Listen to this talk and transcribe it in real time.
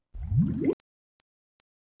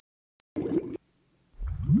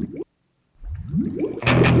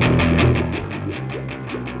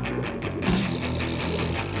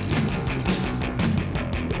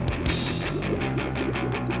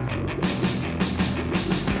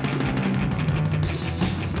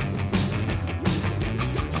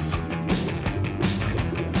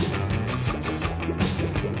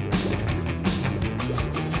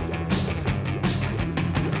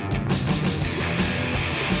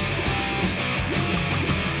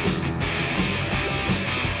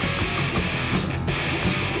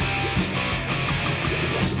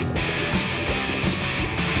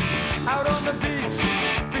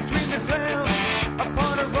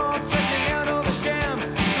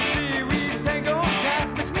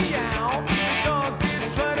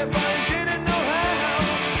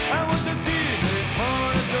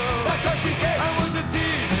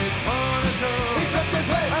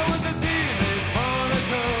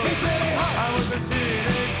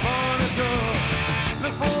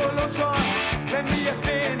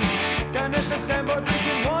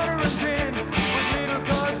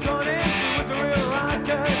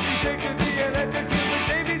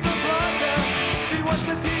wants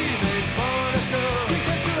the teenage Monica. She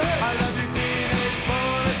says to her, I love you, teenage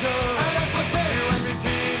Monica. And that's what said, you and me,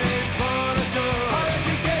 teenage Monica. How does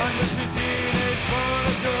she get? I miss you, teenage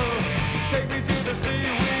Monica. Take me to the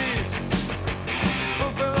seaweed,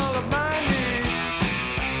 fulfill all of my needs.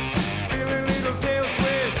 Feeling little tail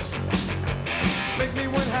swish, make me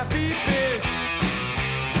one happy fish.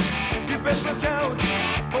 You best look out,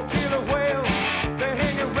 or kill a whale. They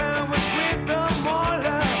hang around with the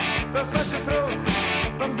mauler. They're such a throat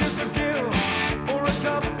from bill to gill, or a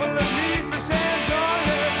couple of measly sand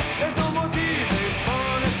dollars. There's no more teenage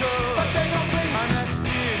Monica, but they don't play my next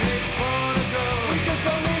teenage Monica. We just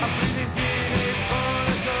don't need a bleeding teenage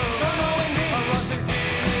Monica. Don't know what me, a rotten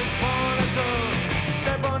teenage Monica.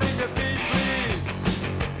 Step on in your feet, please,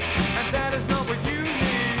 and that is not what you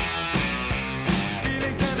need.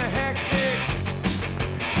 Feeling kinda hectic,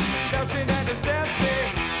 dousing antiseptic.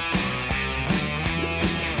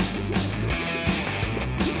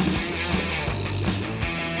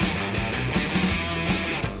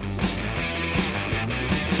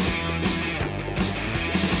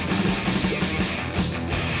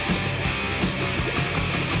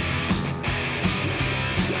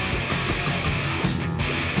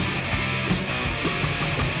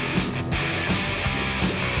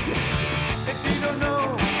 If you don't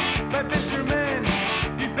know my fisherman,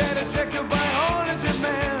 you better check your biology,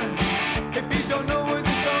 man. If you don't know where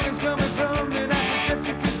the song is coming from, then I suggest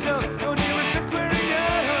you consult your nearest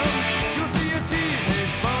aquarium. You'll see a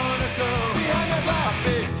teenage barnacle behind the bar. A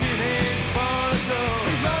big teenage barnacle.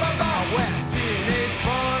 He's not a bar. A wet teenage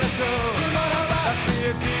barnacle. You're not a bar. That's me, a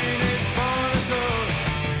teenage barnacle.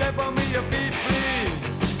 Step on me, your feet, please.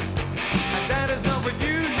 And that is not what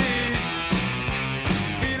you need.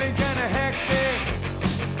 Feeling kinda hectic,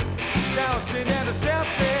 doused in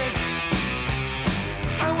antiseptic.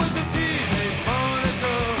 I was a teenage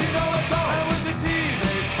barnacle. You know what's all? I was a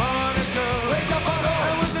teenage barnacle. Wake up, Otto.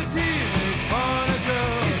 I was a teenage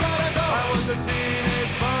barnacle. He's gotta go. I was a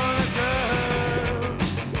teenage barnacle.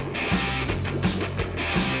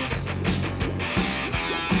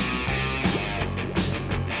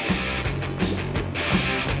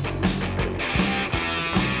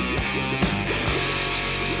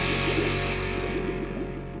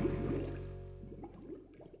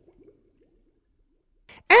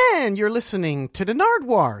 And you're listening to the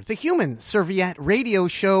Nardwuar, the Human Serviette Radio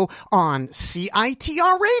Show on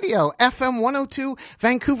CITR Radio, FM 102,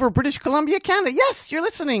 Vancouver, British Columbia, Canada. Yes, you're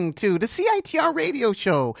listening to the CITR Radio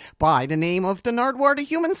Show by the name of the Nardwuar, the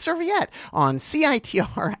Human Serviette on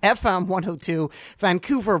CITR, FM 102,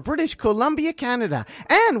 Vancouver, British Columbia, Canada.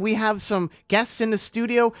 And we have some guests in the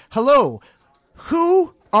studio. Hello,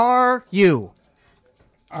 who are you?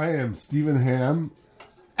 I am Stephen Ham.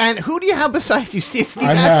 And who do you have beside you, Steve?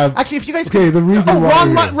 I have... Actually, if you guys... Okay, the reason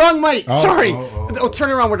why... wrong mic. Sorry. Turn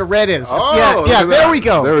around where the red is. Yeah, there we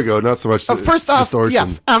go. There we go. Not so much first off, distortion.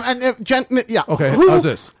 yes. Yeah. Okay, how's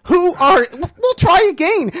this? Who are... We'll try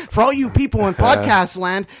again. For all you people in podcast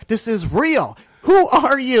land, this is real. Who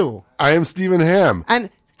are you? I am Stephen Ham. And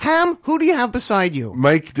Ham, who do you have beside you?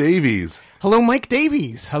 Mike Davies. Hello, Mike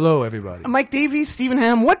Davies. Hello, everybody. Mike Davies, Stephen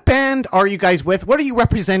Ham, what band are you guys with? What are you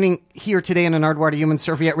representing here today in the Nardwuar, the Human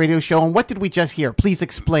Serviette Radio Show? And what did we just hear? Please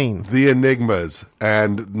explain. The Enigmas.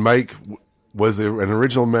 And Mike was an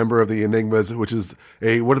original member of the Enigmas, which is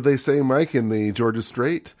a, what did they say, Mike, in the Georgia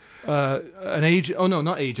Strait? An age? Oh, no,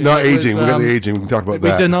 not aging. Not aging. We got the aging. We can talk about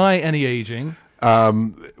that. We deny any aging.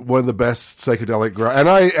 One of the best psychedelic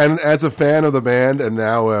and as a fan of the band and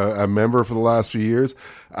now a member for the last few years,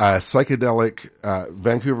 psychedelic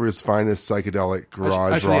Vancouver's finest psychedelic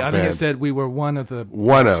garage rock band. I think it said we were one of. Who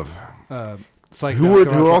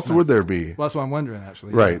else would there be? Well, that's what I'm wondering,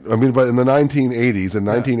 actually. Right. I mean, but in the 1980s, in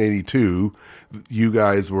 1982, you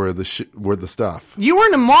guys were the stuff. You were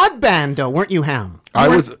in a mod band, though, weren't you, Ham? I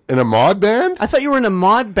was in a mod band? I thought you were in a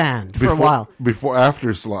mod band for a while.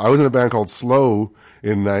 After Slow. I was in a band called Slow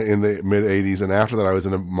in the mid-80s, and after that I was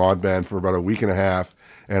in a mod band for about a week and a half,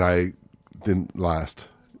 and I didn't last.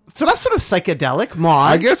 So that's sort of psychedelic,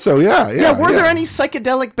 mod. I guess so, yeah. Were there any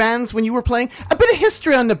psychedelic bands when you were playing? A bit of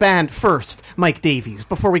history on the band first, Mike Davies,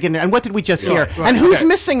 before we get into. And what did we just hear? Right. And who's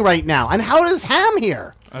missing right now? And how is Ham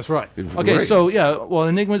here? That's right. Okay, so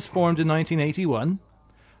Enigmas formed in 1981.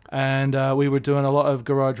 And we were doing a lot of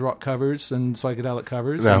garage rock covers and psychedelic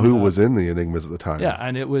covers. Now, who was in the Enigmas at the time? Yeah,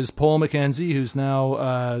 and it was Paul McKenzie, who's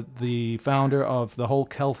now the founder of the whole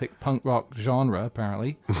Celtic punk rock genre,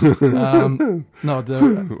 apparently. Admittedly,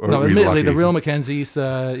 the real McKenzie's,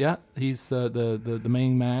 he's the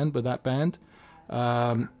main man with that band.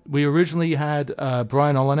 We originally had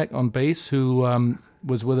Brian Olenek on bass, who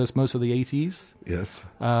was with us most of the 80s. Yes.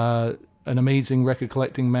 an amazing record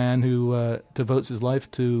collecting man who devotes his life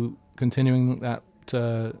to continuing that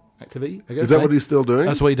activity. I guess, Is that what he's still doing?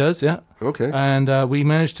 That's what he does, yeah. Okay. And we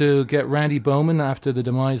managed to get Randy Bowman after the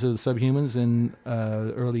demise of the Subhumans in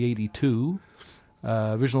early '82.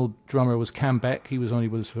 Original drummer was Cam Beck. He was only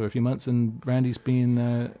with us for a few months, and Randy's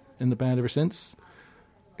been in the band ever since.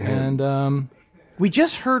 And we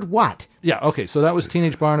just heard what? Yeah, okay, so that was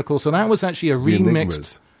Teenage Barnacle. So that was actually a The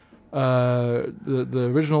remixed. Enigmas.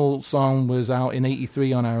 The original song was out in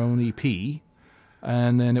 '83 on our own EP.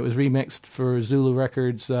 And then it was remixed for Zulu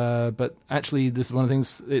Records, but actually this is one of the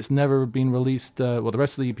things, it's never been released, the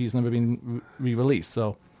rest of the EP's never been re-released,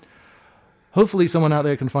 so hopefully someone out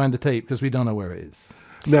there can find the tape, because we don't know where it is.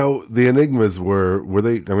 Now, the Enigmas were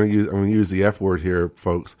they, I'm going to use the F word here,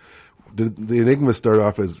 folks. Did the Enigmas start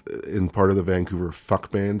off as in part of the Vancouver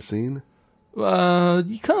fuck band scene?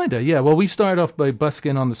 Kind of, yeah. Well, we started off by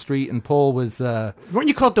busking on the street, and Paul was... Weren't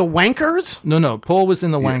you called the Wankers? No, Paul was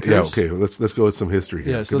in the Wankers. Yeah, okay, well, let's go with some history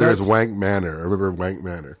here. Yeah, Because so there's Wank Manor. I remember Wank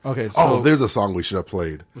Manor. Okay, so... there's a song we should have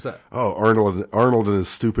played. What's that? Oh, Arnold and his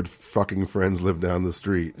stupid fucking friends live down the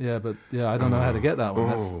street. Yeah, but I don't know how to get that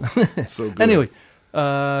one. That's so good. Anyway,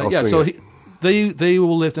 so they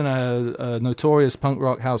all lived in a notorious punk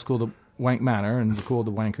rock house called the Wank Manor, and were called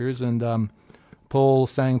the Wankers, and Paul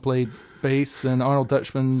played bass, and Arnold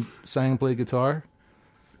Dutchman sang and played guitar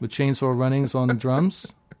with Chainsaw Runnings on drums,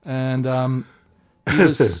 and he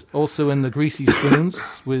was also in the Greasy Spoons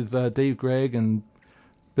with Dave Gregg and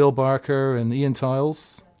Bill Barker and Ian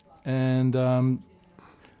Tiles, and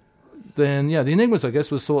then the Enigmas, I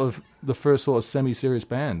guess, was sort of the first sort of semi-serious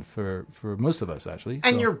band for most of us, actually.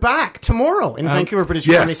 And you're back tomorrow in Vancouver, British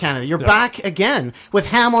Columbia, Canada. You're back again with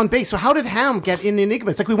Ham on bass. So how did Ham get in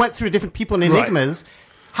Enigmas? Like, we went through different people in Enigmas. Right.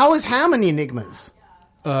 How is Ham in the Enigmas?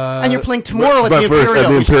 And you're playing tomorrow at the Imperial. First, at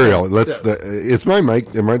the Imperial. It's my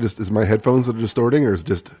mic. Is my headphones that are distorting, or is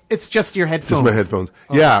just? It's just your headphones. Just my headphones.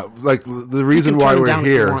 Oh. Yeah, like the reason why we're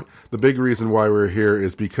here. The big reason why we're here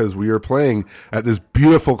is because we are playing at this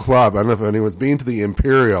beautiful club. I don't know if anyone's been to the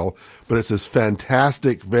Imperial, but it's this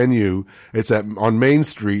fantastic venue. It's on Main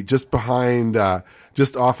Street, just behind,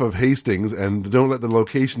 just off of Hastings, and don't let the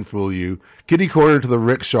location fool you. Kitty corner to the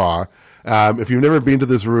rickshaw. If you've never been to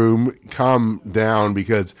this room, come down,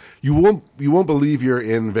 because you won't believe you're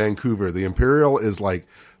in Vancouver. The Imperial is like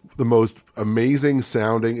the most amazing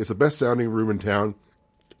sounding. It's the best sounding room in town.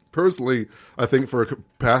 Personally, I think for a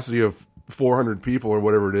capacity of 400 people or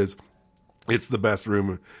whatever it is, it's the best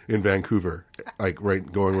room in Vancouver. Like right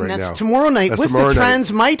now. That's tomorrow night with the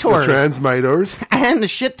Transmitors. The Transmitors and the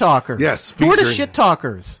Shit Talkers. Yes, who are the Shit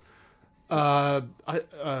Talkers?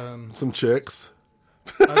 Some chicks.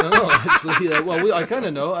 I don't know, actually. I kind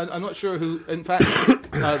of know. I'm not sure who. In fact,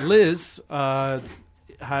 Liz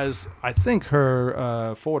has, I think,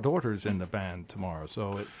 her 4 daughters in the band tomorrow.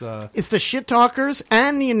 So it's the Shit Talkers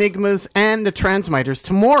and the Enigmas and the Transmitors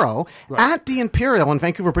tomorrow at the Imperial in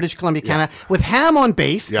Vancouver, British Columbia, Canada, with Ham on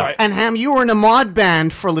bass. Yeah. And Ham, you were in a mod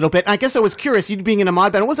band for a little bit. I guess I was curious, you being in a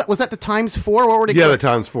mod band. Was that the Times 4? What were they called? The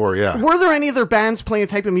Times 4, yeah. Were there any other bands playing a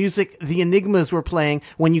type of music the Enigmas were playing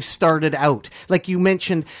when you started out? Like you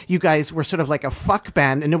mentioned, you guys were sort of like a fuck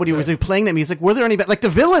band and nobody was playing that music. Were there any, like the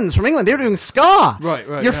Villains from England, they were doing ska.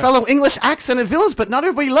 Right. Your fellow English accented Villains, but not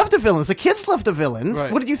everybody loved the Villains. The kids loved the Villains.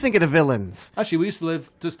 Right. What did you think of the Villains? Actually, we used to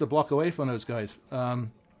live just a block away from those guys. Well,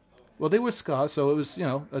 they were ska, so it was,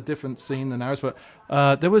 a different scene than ours. But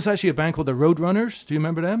there was actually a band called the Roadrunners. Do you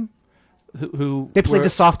remember them? Who they played the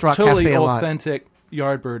Soft Rock totally Cafe a lot. Authentic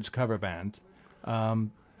Yardbirds cover band.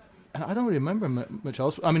 And I don't really remember much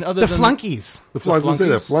else. I mean, other the than Flunkies. The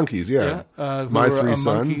Flunkies, yeah. My Three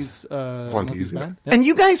Sons. Flunkies, yeah. And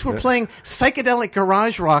you guys were playing psychedelic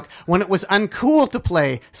garage rock when it was uncool to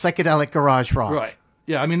play psychedelic garage rock. Right.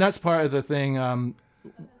 Yeah, I mean, that's part of the thing.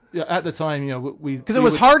 At the time, because it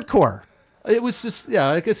was hardcore. It was just,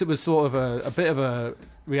 I guess it was sort of a bit of a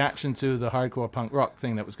reaction to the hardcore punk rock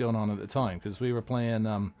thing that was going on at the time, because we were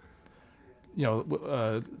playing...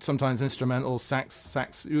 sometimes instrumental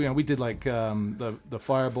sax. We did like the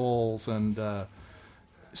Fireballs and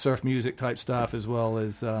surf music type stuff, as well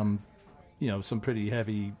as some pretty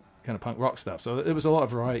heavy kind of punk rock stuff. So there was a lot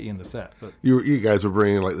of variety in the set. But you guys were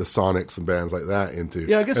bringing like the Sonics and bands like that into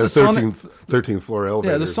I guess the 13th floor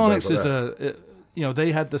elevator. Yeah, the Sonics is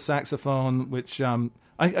they had the saxophone, which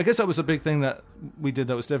I guess that was a big thing that we did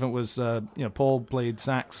that was different. Was Paul played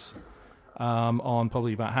sax on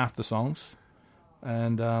probably about half the songs.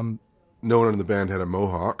 And no one in the band had a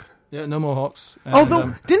mohawk. Yeah, no mohawks. And,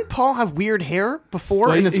 although, didn't Paul have weird hair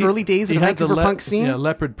before in his early days in the Vancouver punk scene? Yeah,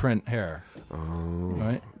 leopard print hair.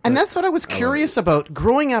 Right? And that's what I was curious about.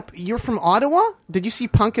 Growing up, you're from Ottawa? Did you see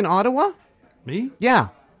punk in Ottawa? Me? Yeah.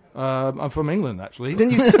 I'm from England, actually.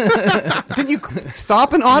 Didn't you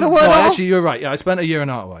stop in Ottawa at No, all? actually, you're right. Yeah, I spent a year in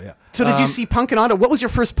Ottawa, yeah. So did you see punk in Ottawa? What was your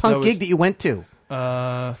first punk gig that you went to?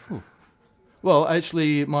 Well,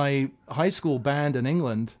 actually, my high school band in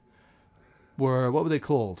England were, what were they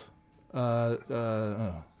called? Something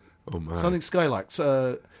Skylark.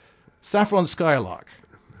 Saffron Skylark,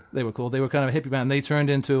 they were called. They were kind of a hippie band. They turned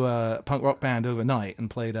into a punk rock band overnight and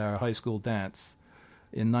played our high school dance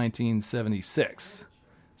in 1976.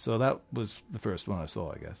 So that was the first one I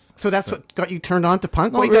saw, I guess. So that's what got you turned on to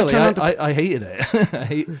punk? Not What really. got turned on I hated it. I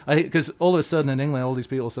hate because all of a sudden in England, all these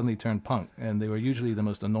people suddenly turned punk, and they were usually the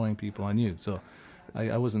most annoying people I knew. So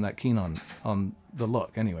I wasn't that keen on the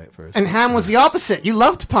look anyway at first. And Ham was the opposite. You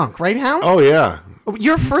loved punk, right, Ham? Oh, yeah.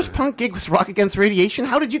 Your first punk gig was Rock Against Radiation.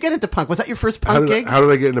 How did you get into punk? Was that your first punk gig? How did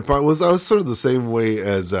I get into punk? I was sort of the same way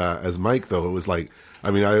as Mike, though. It was like, I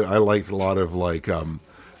mean, I liked a lot of like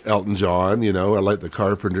Elton John, I liked the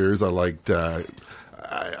Carpenters, I liked I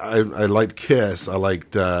liked Kiss, I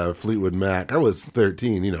liked Fleetwood Mac. I was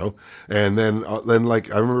 13, and then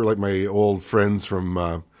like I remember like my old friends from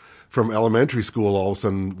elementary school, all of a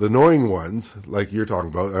sudden the annoying ones, like you're talking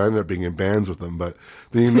about, I ended up being in bands with them, but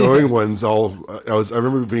the annoying ones, I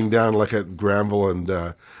remember being down like at Granville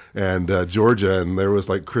and Georgia, and there was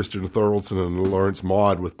like Christian Thorlson and Lawrence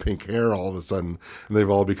Maud with pink hair all of a sudden, and they've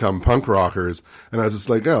all become punk rockers, and I was just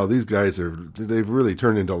like, oh, these guys they've really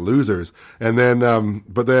turned into losers. And then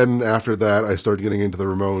but then after that I started getting into the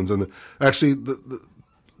Ramones, and actually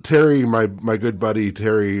Terry, my good buddy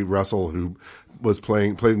Terry Russell, who was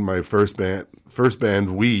played in my first band,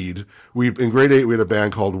 Weed. In grade 8 we had a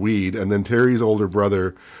band called Weed, and then Terry's older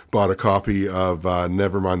brother bought a copy of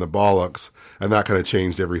Nevermind the Bollocks, and that kind of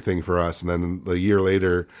changed everything for us. And then a year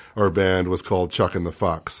later, our band was called Chuckin' the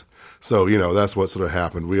Fucks. So, that's what sort of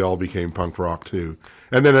happened. We all became punk rock too.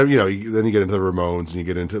 And then, then you get into the Ramones, and you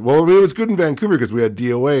get into, well, I mean, it was good in Vancouver because we had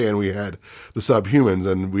DOA, and we had the Subhumans,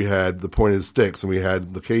 and we had the Pointed Sticks, and we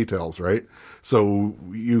had the K-Tels, right? So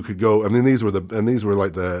you could go. I mean, these were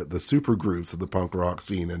like the super groups of the punk rock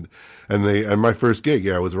scene, and my first gig,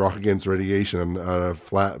 was Rock Against Radiation on a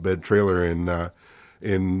flatbed trailer in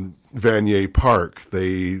Vanier Park.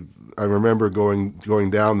 I remember going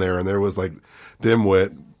down there, and there was like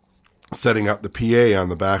Dimwit setting up the PA on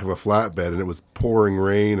the back of a flatbed, and it was pouring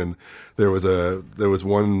rain, and there was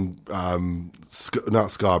one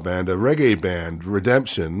not ska band, a reggae band,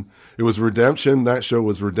 Redemption. It was Redemption. That show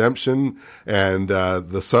was Redemption, and the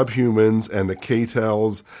Subhumans, and the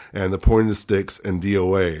K-Tels, and the Pointed Sticks, and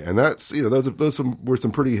DOA. And that's those were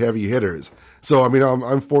some pretty heavy hitters. So I mean,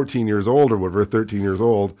 I'm 14 years old or whatever, 13 years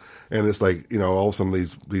old, and it's like all of a sudden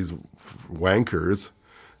these wankers.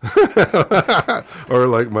 Or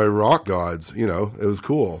like my rock gods, it was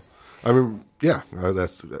cool. I mean, yeah, I'll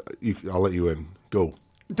let you in. Go.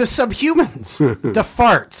 The Subhumans, the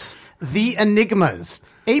Farts, the Enigmas,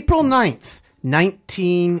 April 9th,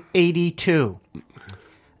 1982.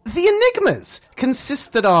 The Enigmas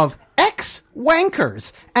consisted of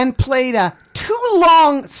ex-wankers and played a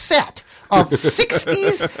too-long set of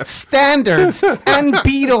 60s standards and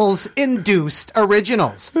Beatles-induced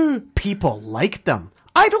originals. People liked them.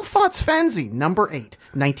 Idle Thoughts Fanzine, number 8,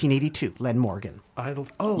 1982, Len Morgan.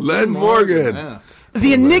 Len Morgan. Yeah.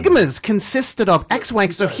 The Enigmas consisted of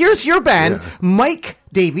ex-wankers. So here's your band, Mike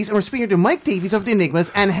Davies, and we're speaking to Mike Davies of the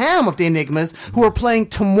Enigmas and Ham of the Enigmas, who are playing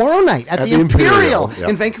tomorrow night at the Imperial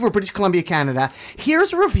in Vancouver, British Columbia, Canada.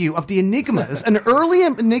 Here's a review of the Enigmas, an early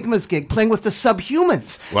Enigmas gig playing with the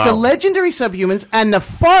Subhumans, the legendary Subhumans, and the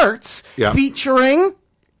Farts, featuring...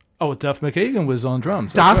 Oh, Duff McKagan was on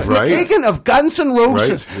drums. Duff McKagan of Guns N'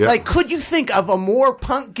 Roses. Right, yeah. Like, could you think of a more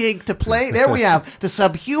punk gig to play? There we have the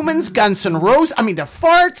Subhumans, Guns N' Roses, the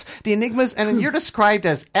Farts, the Enigmas, and then you're described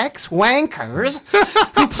as ex-wankers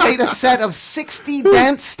who played a set of 60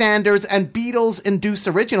 dance standards and Beatles-induced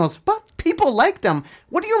originals, but people liked them.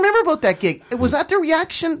 What do you remember about that gig? Was that the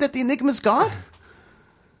reaction that the Enigmas got?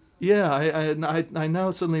 Yeah, I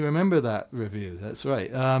now suddenly remember that review. That's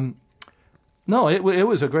right. No, it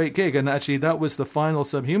was a great gig, and actually that was the final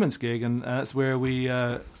Subhumans gig, and that's where we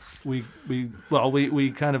kind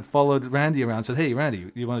of followed Randy around, said, "Hey,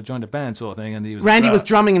 Randy, you want to join the band?" sort of thing, and Randy was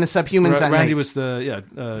drumming in the Subhumans that night. Randy was the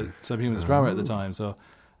Subhumans drummer at the time, so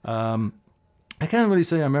I can't really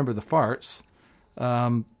say I remember the Farts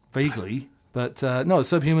vaguely. But no,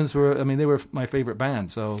 Subhumans they were my favorite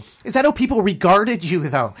band. So is that how people regarded you,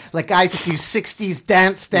 though? Like guys that do 60s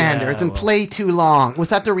dance standards and play too long? Was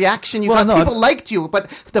that the reaction you got? People liked you, but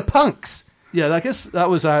the punks. I guess that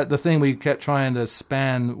was the thing we kept trying to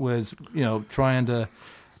span was, trying to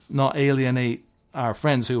not alienate our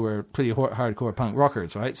friends who were pretty hardcore punk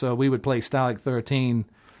rockers, right? So we would play Stalag 13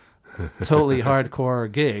 totally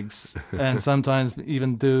hardcore gigs, and sometimes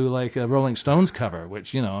even do like a Rolling Stones cover,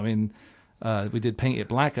 which, we did Paint It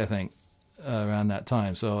Black, I think, around that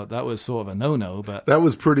time. So that was sort of a no-no, but that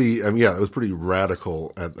was pretty, it was pretty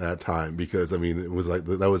radical at that time because, it was like,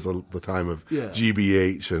 that was the time of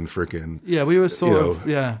GBH and frickin'. Yeah, we were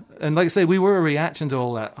and like I say, we were a reaction to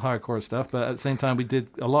all that hardcore stuff, but at the same time, we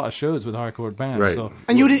did a lot of shows with hardcore bands. Right. So.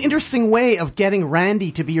 And you had an interesting way of getting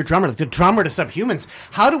Randy to be your drummer, the drummer to Subhumans.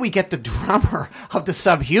 How do we get the drummer of the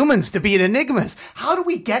Subhumans to be in Enigmas? How do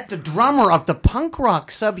we get the drummer of the punk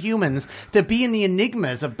rock Subhumans to be in the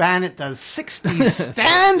Enigmas, a band that does 60s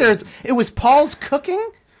standards? It was Paul's cooking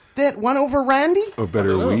that won over Randy? Or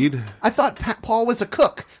better weed? I thought Paul was a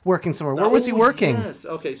cook working somewhere. Where was he working? Yes,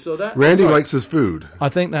 okay, so that... Randy likes his food. I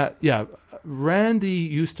think that, Randy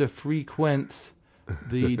used to frequent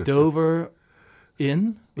the Dover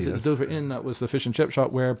Inn. Was it the Dover Inn? That was the fish and chip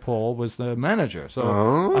shop where Paul was the manager.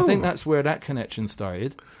 So I think that's where that connection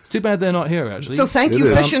started. It's too bad they're not here, actually. So thank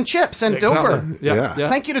you, Fish and Chips and Dover. Yeah.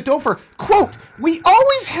 Thank you to Dover. Quote, we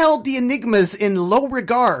always held the Enigmas in low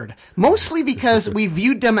regard, mostly because we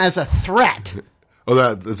viewed them as a threat. Oh,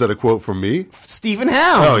 is that a quote from me? Stephen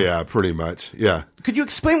Ham. Oh, yeah, pretty much. Yeah. Could you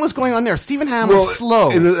explain what's going on there? Stephen Ham was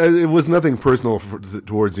slow. It was nothing personal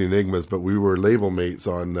towards the Enigmas, but we were label mates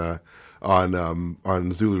on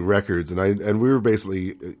Zulu Records, and we were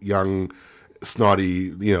basically young,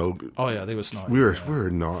 snotty, Oh yeah, they were snotty. We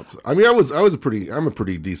were not. I'm a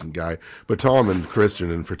pretty decent guy, but Tom and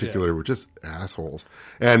Christian in particular were just assholes.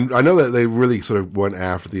 And I know that they really sort of went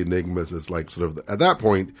after the Enigmas as like sort of at that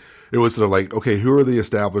point. It was sort of like, okay, who are the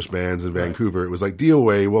established bands in Vancouver? It was like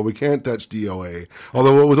DOA. Well, we can't touch DOA.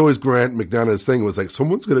 Although what was always Grant McDonough's thing was like,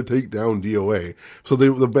 someone's going to take down DOA. So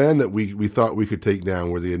the band that we thought we could take down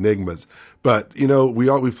were the Enigmas. But,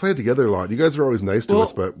 we played together a lot. You guys were always nice to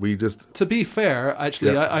us, but we just... To be fair,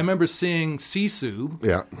 actually, I remember seeing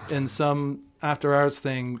Sisu in some after-hours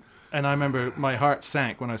thing, and I remember my heart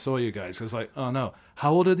sank when I saw you guys. I was like, oh no,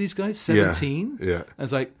 how old are these guys? 17? Yeah. I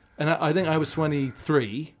was like, and I think I was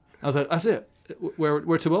 23. I was like, that's it.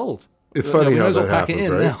 We're too old. It's funny how that happens,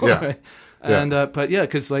 right? Now, yeah. Right? And but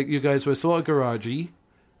because like you guys were sort of garagey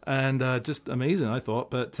and just amazing, I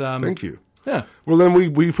thought. But thank you. Yeah. Well, then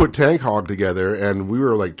we put Tank Hog together, and we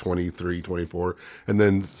were like 23, 24, and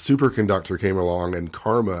then Superconductor came along, and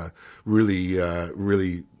Karma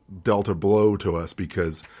really dealt a blow to us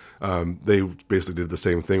because they basically did the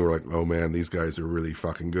same thing. We're like, oh man, these guys are really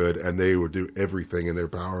fucking good, and they would do everything in their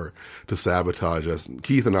power to sabotage us.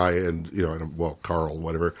 Keith and I, Carl,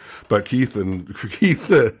 whatever, but Keith and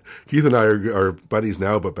I are buddies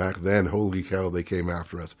now. But back then, holy cow, they came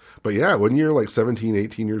after us. But yeah, when you're like 17,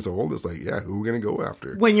 18 years old, it's like, yeah, who are we gonna go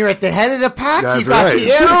after? When you're at the head of the pack, That's you got right.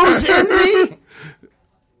 the arrows in the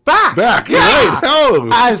back. Yeah. Right. Oh.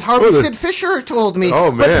 As Harvey Sid Fisher told me.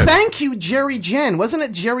 Oh, man. But thank you, Jerry Jen. Wasn't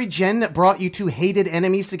it Jerry Jen that brought you two hated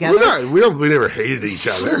enemies together? We never hated each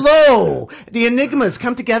other. Slow. The Enigmas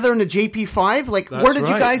come together in the JP5. Like, where did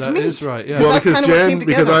you guys meet? That's right. Yeah. Well, that's because kind of what came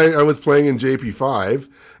because together. I was playing in JP5,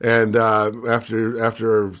 and after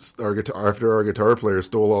our guitar player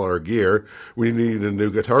stole all our gear, we needed a new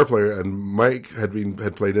guitar player, and Mike had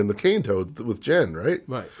played in the Cane Toads with Jen, right?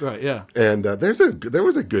 Right, yeah. And there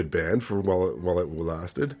was a good band for while it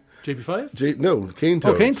lasted. JP5? Cane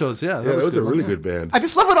Toads. Oh, Cane Toads, yeah. That was a really good band. I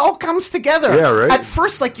just love it all comes together. Yeah, right? At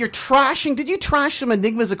first, like, you're trashing. Did you trash some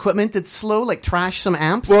Enigmas equipment that's slow, like trash some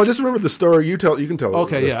amps? Well, just remember the story. You can tell.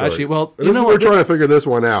 Okay, the yeah, story. actually, well, we're trying to figure this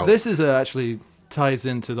one out. This is actually ties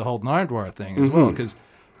into the whole Nardwuar thing as well, because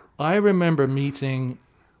I remember meeting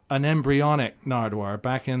an embryonic Nardwuar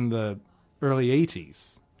back in the early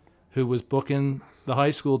 80s who was booking the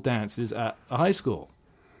high school dances at a high school.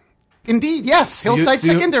 Indeed, yes. Hillside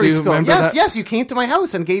Secondary School. That? Yes, you came to my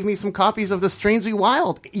house and gave me some copies of the Strangely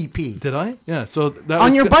Wild EP. Did I? Yeah. So that on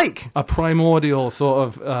was your bike. A primordial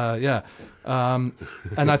sort of,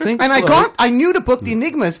 and I think and I knew to book the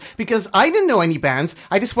Enigmas because I didn't know any bands.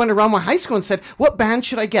 I just went around my high school and said, what band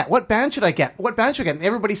should I get? What band should I get? What band should I get? And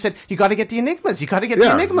everybody said, you got to get the Enigmas. You got to get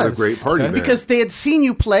the Enigmas. A great party band. Because they had seen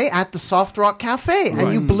you play at the Soft Rock Cafe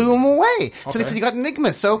and you blew them away. So they said, you got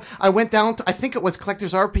Enigmas. So I went down to, I think it was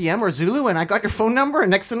Collector's RPM or Zulu, and I got your phone number, and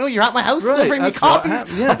next thing you know, you're at my house delivering me copies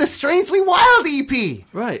of the Strangely Wild EP.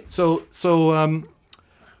 Right. So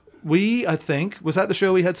I think, was that the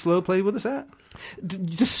show we had Slow play with us at?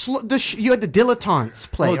 You had the Dilettantes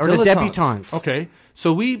play, or Dilettantes. the Debutantes. Okay.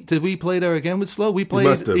 So did we play there again with Slow? We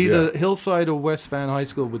played either Hillside or West Van High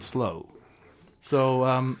School with Slow.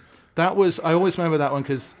 So that was, I always remember that one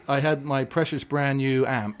because I had my precious brand new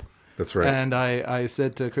amp. That's right. And I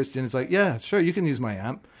said to Christian, it's like, yeah, sure, you can use my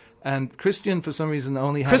amp. And Christian, for some reason,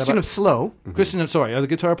 only had Christian of Slow. The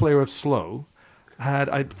guitar player of Slow, had,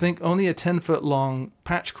 I think, only a 10-foot long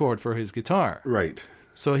patch cord for his guitar. Right.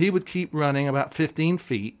 So he would keep running about 15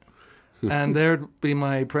 feet, and there'd be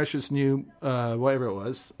my precious new, whatever it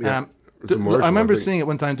was, amp. It's a Marshall, I remember I think. seeing it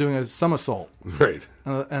one time doing a somersault. Right.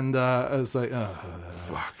 And I was like, oh.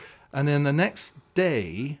 Fuck. And then the next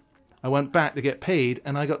day, I went back to get paid,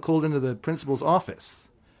 and I got called into the principal's office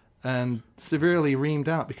and severely reamed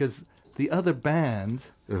out because the other band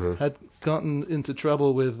had gotten into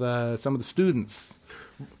trouble with some of the students.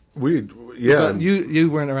 Yeah. But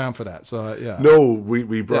you weren't around for that, so yeah. No,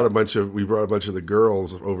 we brought a bunch of the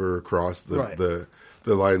girls over across Right. the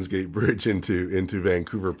Lionsgate Bridge into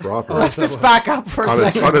Vancouver proper. Let's just back up for a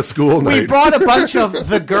second. on a school night. We brought a bunch of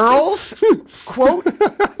the girls, quote,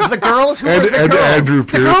 the girls who were the and girls. Andrew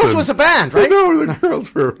The girls Pearson. was a band, right? No, the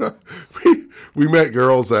girls were. We met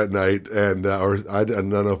girls that night, and I don't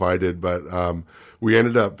know if I did, but we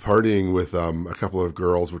ended up partying with a couple of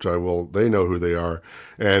girls, which they know who they are,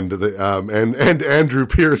 and Andrew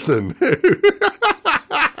Pearson.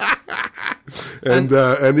 And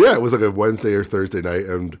yeah, it was like a Wednesday or Thursday night,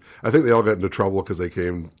 and I think they all got into trouble because they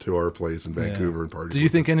came to our place in Vancouver and partied. Do you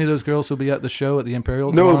think any of those girls will be at the show at the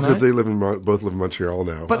Imperial? No, tomorrow because night? they both live in Montreal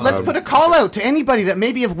now. But let's put a call out to anybody that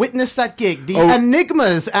maybe have witnessed that gig. The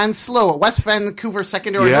Enigmas and Slow at West Vancouver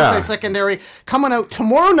Secondary, Yeah. Hillside Secondary, coming out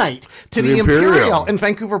tomorrow night to the Imperial in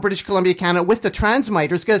Vancouver, British Columbia, Canada, with the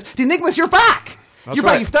Transmiters. Because the Enigmas, you're back. You're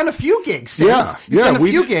right. back. You've done a few gigs. Since. Yeah, You've done a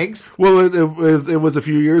we few did. gigs. Well, it was a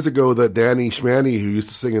few years ago that Danny Schmanny, who used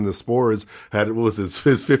to sing in the Spores, had his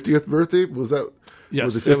 50th birthday. Was that? Yes,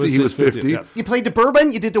 was it 50? He was 50. yes. You played the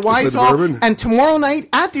Bourbon, you did the Wise the Hall, Bourbon. and tomorrow night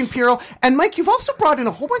at the Imperial. And Mike, you've also brought in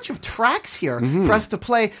a whole bunch of tracks here for us to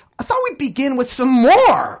play. I thought we'd begin with some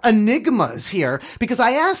more Enigmas here, because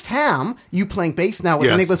I asked Ham, you playing bass now with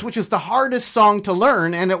Yes. Enigmas, which is the hardest song to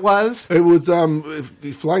learn, and it was... It was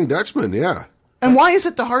Flying Dutchman. Yeah. And why is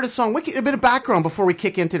it the hardest song? A bit of background before we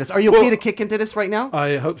kick into this. Are you okay to kick into this right now?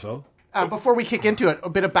 I hope so. Before we kick into it, a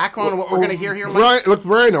bit of background on what we're going to hear here, Mike?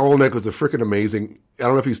 Brian Olnick was a freaking amazing. I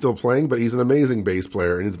don't know if he's still playing, but he's an amazing bass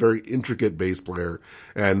player, and he's a very intricate bass player,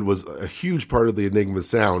 and was a huge part of the Enigma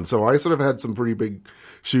sound. So I sort of had some pretty big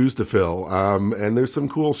shoes to fill, and there's some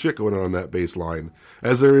cool shit going on that bass line,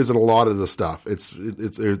 as there is in a lot of the stuff.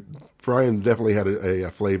 Brian definitely had a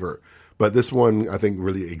flavor. But this one, I think,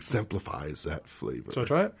 really exemplifies that flavor. So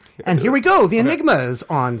try it. And here we go, the Enigmas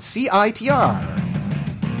on CITR.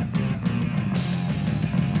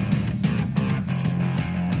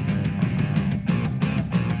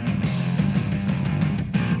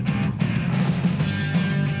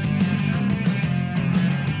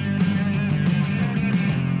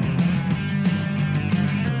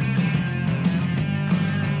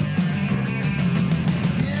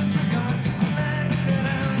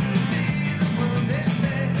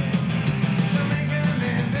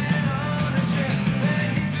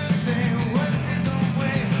 Was his own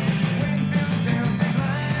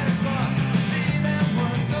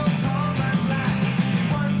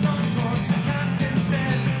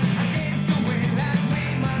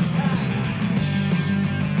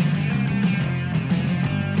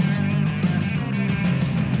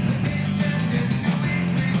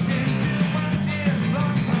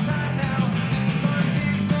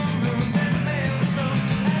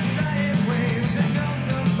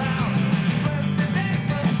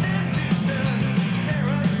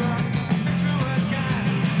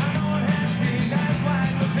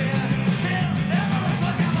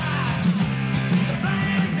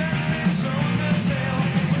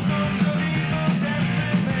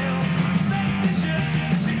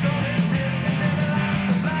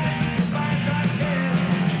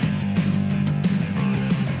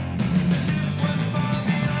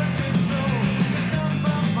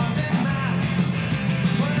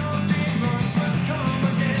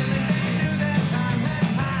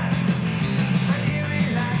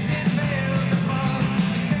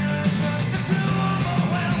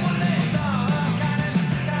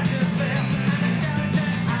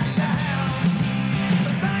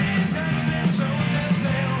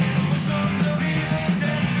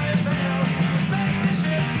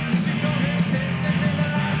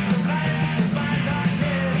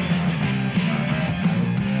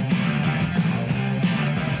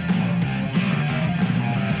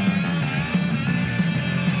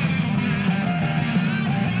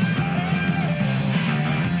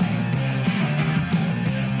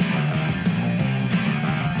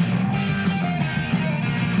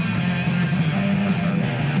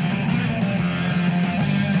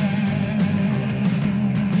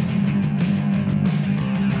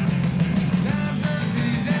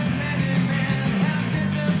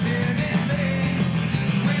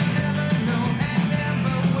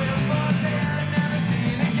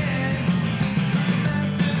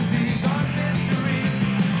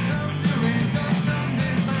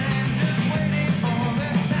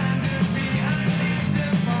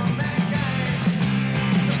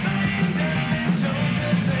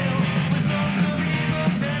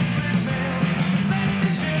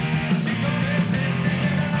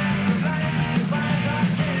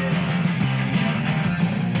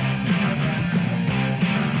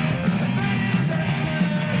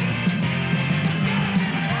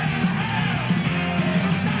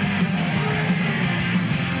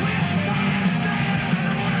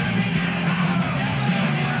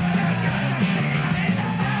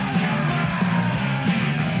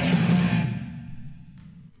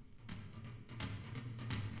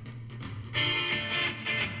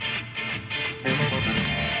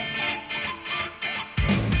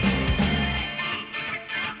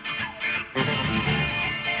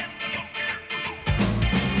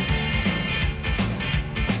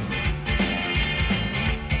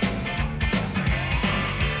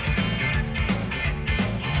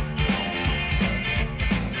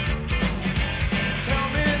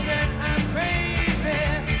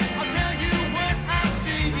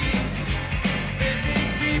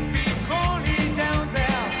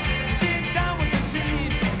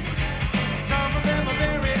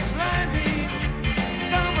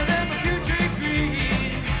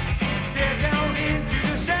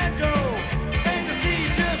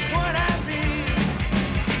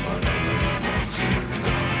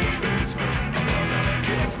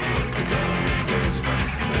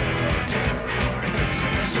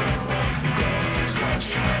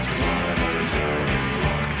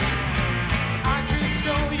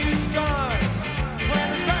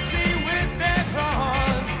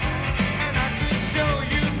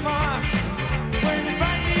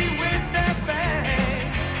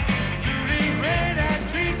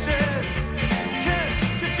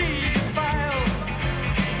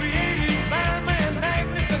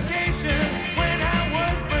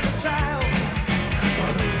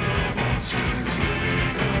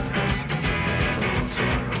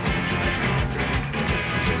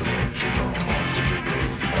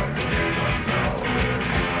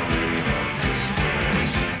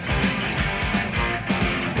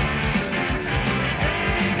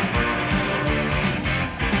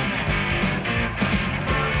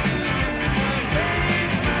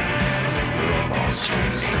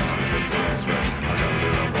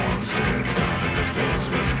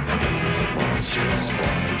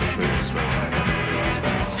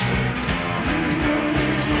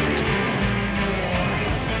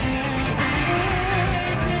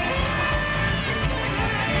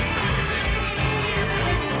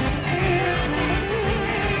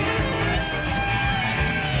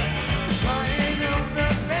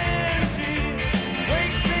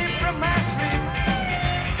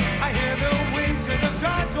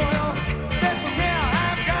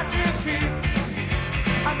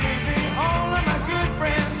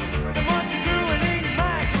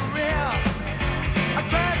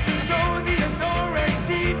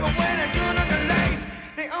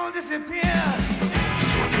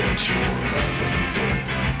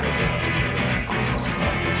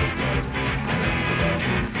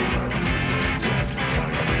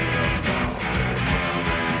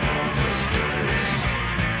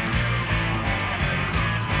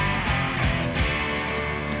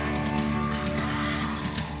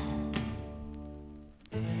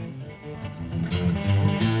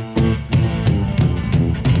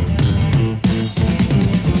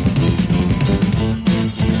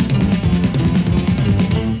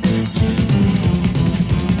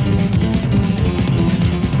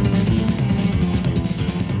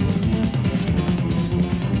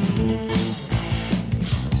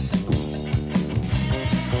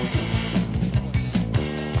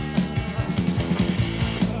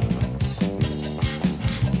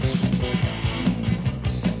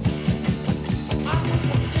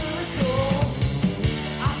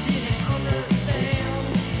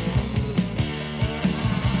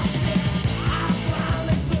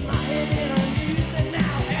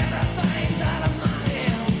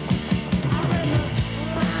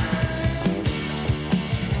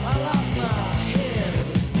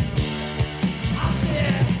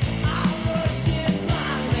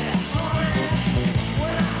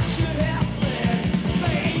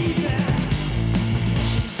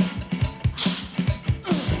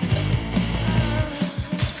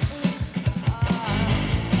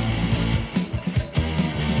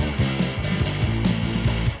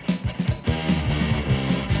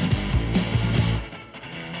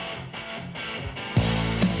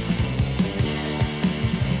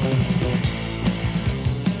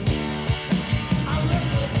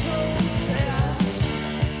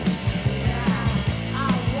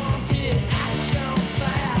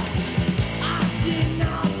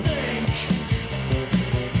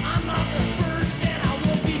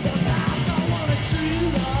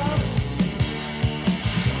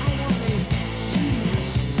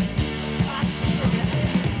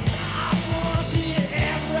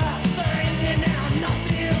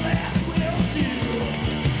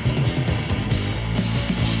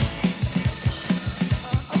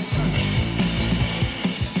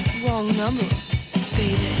trouble,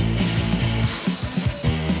 baby.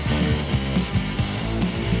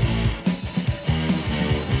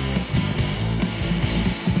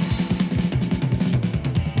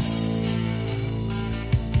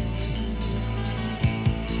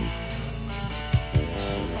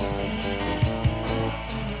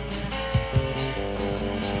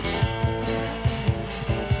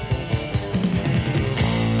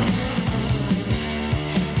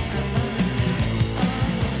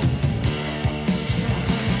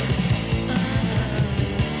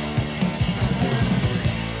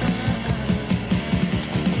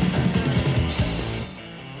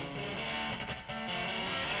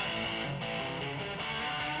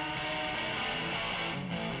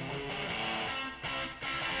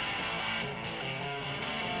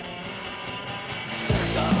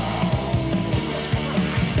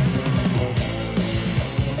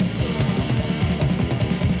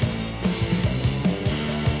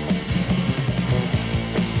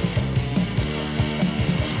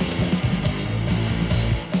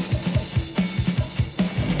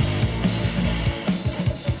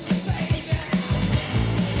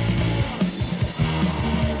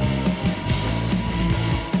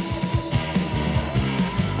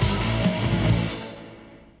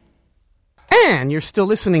 And you're still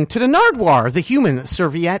listening to the Nardwuar, the Human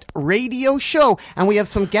Serviette radio show. And we have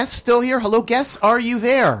some guests still here. Hello, guests. Are you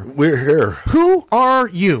there? We're here. Who are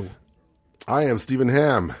you? I am Stephen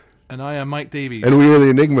Ham. And I am Mike Davies. And we are the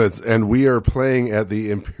Enigmas, and we are playing at the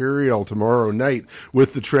Imperial tomorrow night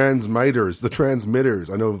with the transmitters.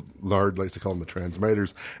 I know Lard likes to call them the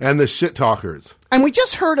transmitters, and the shit talkers. And we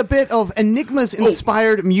just heard a bit of Enigmas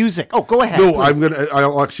inspired music. Oh, go ahead. No,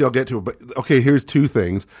 please. I'll get to it. But okay, here's two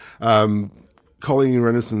things. Colleen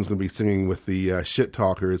Rennison's going to be singing with the shit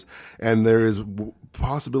talkers, and there is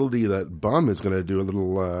possibility that Bum is going to do a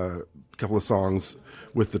little couple of songs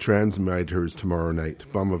with the transmitters tomorrow night.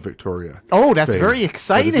 Bum of Victoria. Oh, that's very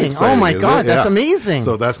exciting. Oh my God, that's amazing.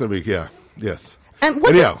 So that's going to be yes. And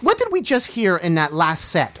what did we just hear in that last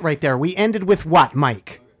set right there? We ended with what,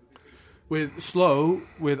 Mike? With Slow,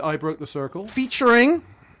 with I Broke the Circle. Featuring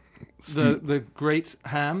the great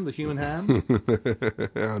Ham, the human Ham.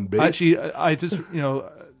 On bass. Actually, I just,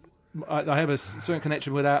 I have a certain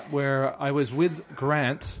connection with that where I was with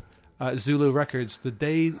Grant at Zulu Records the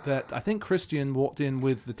day that I think Christian walked in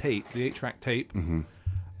with the tape, the 8-track tape. Mm-hmm.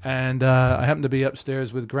 And I happened to be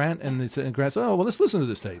upstairs with Grant, and Grant said, "Oh, well, let's listen to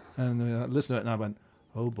this tape." And I listened to it, and I went,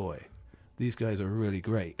 "Oh boy, these guys are really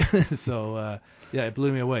great." So, it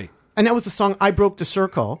blew me away. And that was the song "I Broke the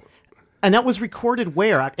Circle." And that was recorded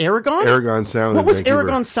where? At Aragon? Aragon Sound. What was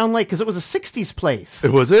Aragon Sound like? Because it was a 60s place.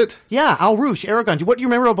 Was it? Yeah, Al Rouge, Aragon. What do you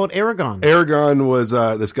remember about Aragon? Aragon was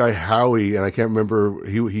this guy Howie, and I can't remember.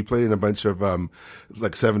 He played in a bunch of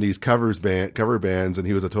like 70s cover bands, and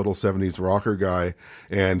he was a total 70s rocker guy.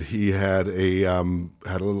 And he had a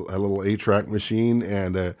little 8-track machine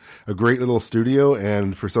and a great little studio.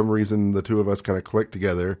 And for some reason, the two of us kind of clicked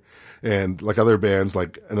together. And like other bands,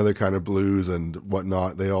 like Another Kind of Blues and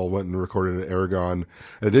whatnot, they all went and recorded at Aragon.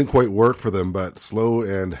 And it didn't quite work for them, but Slow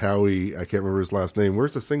and Howie, I can't remember his last name.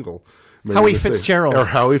 Where's the single? Howie Fitzgerald. Or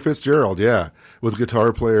Howie Fitzgerald, yeah. Was a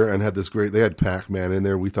guitar player and had this great, they had Pac-Man in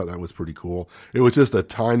there. We thought that was pretty cool. It was just a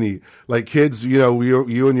tiny, like kids,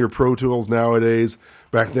 you and your Pro Tools nowadays,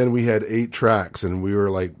 back then we had 8 tracks and we were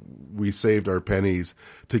like, we saved our pennies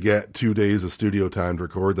to get 2 days of studio time to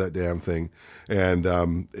record that damn thing. And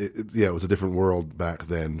it was a different world back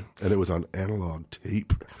then, and it was on analog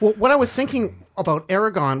tape. Well, what I was thinking about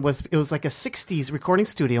Aragon was it was like a 60s recording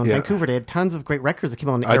studio in Vancouver. They had tons of great records that came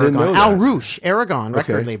out on Aragon. I didn't know Al that. Rouge, Aragon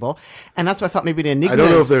record label. And that's why I thought maybe the Enigmas I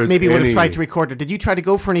don't know if there's maybe would have any... tried to record it. Did you try to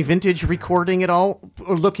go for any vintage recording at all?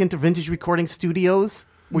 Or look into vintage recording studios?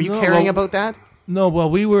 Were you caring about that? No, well,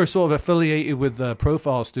 we were sort of affiliated with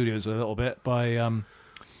Profile Studios a little bit by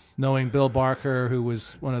knowing Bill Barker, who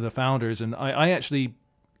was one of the founders, and I actually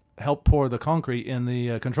helped pour the concrete in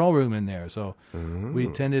the control room in there. So we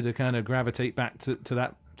tended to kind of gravitate back to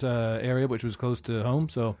that area, which was close to home.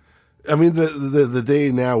 So, I mean, the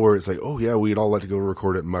day now where it's like, oh yeah, we'd all like to go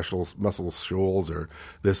record at Muscle Shoals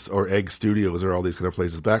or Egg Studios or all these kind of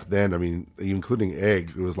places. Back then, I mean, including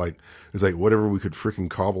Egg, it was like whatever we could freaking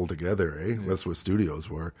cobble together, eh? Yeah. That's what studios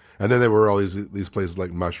were. And then there were all these places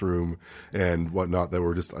like Mushroom and whatnot that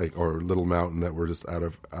were just like, or Little Mountain that were just out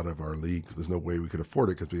of our league. There's no way we could afford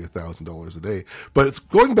it because we had $1,000 a day. But it's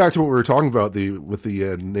going back to what we were talking about with the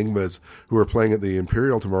Enigmas who are playing at the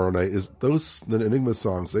Imperial tomorrow night. Is the Enigmas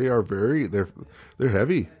songs? They are they're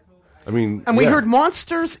heavy. I mean, And we heard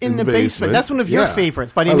Monsters in the Basement. That's one of your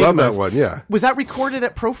favorites by Enigmas. I love that one, yeah. Was that recorded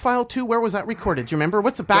at Profile too? Where was that recorded? Do you remember?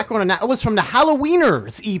 What's the background on that? It was from the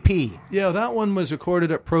Halloweeners EP. Yeah, that one was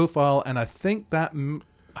recorded at Profile, and I think that, I'm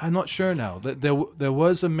not sure now, that there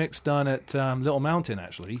was a mix done at Little Mountain,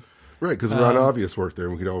 actually. Right, because Ron Obvious worked there,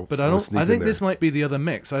 and we could all. But I think this might be the other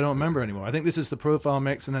mix. I don't remember anymore. I think this is the Profile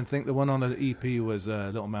mix, and I think the one on the EP was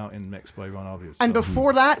Little Mountain mix by Ron Obvious. And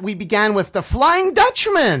before that, we began with the Flying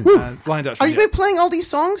Dutchman. Flying Dutchman. Are you going to be playing all these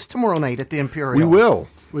songs tomorrow night at the Imperial? We will.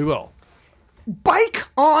 We will. Bike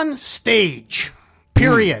on stage.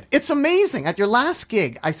 Period. It's amazing. At your last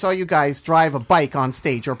gig, I saw you guys drive a bike on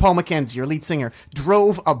stage, or Paul McKenzie, your lead singer,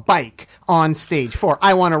 drove a bike on stage for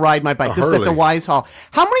I Want to Ride My Bike. This is at the Wise Hall.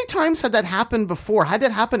 How many times had that happened before? Had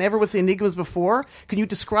that happened ever with the Enigmas before? Can you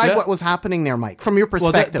describe what was happening there, Mike, from your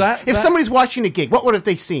perspective? If somebody's watching a gig, what would have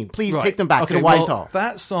they seen? Please take them back to the Wise Hall.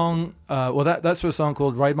 That song, that's for a song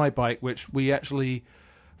called Ride My Bike, which we actually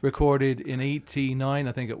recorded in 89,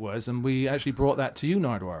 I think it was, and we actually brought that to you,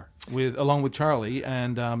 Nardwuar, along with Charlie,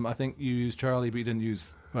 and I think you used Charlie, but you didn't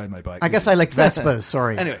use Ride My Bike. I guess I liked Vespas,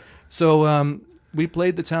 sorry. Anyway, so we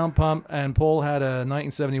played the Town Pump, and Paul had a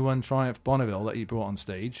 1971 Triumph Bonneville that he brought on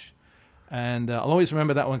stage, and I'll always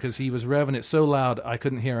remember that one because he was revving it so loud I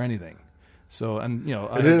couldn't hear anything. So, and you know,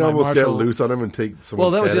 I didn't almost get loose on him and take some.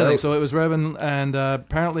 Well, that was the other thing. So it was revving, and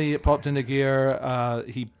apparently it popped into gear.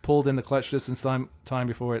 He pulled in the clutch just in time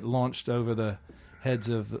before it launched over the heads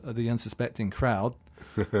of the unsuspecting crowd.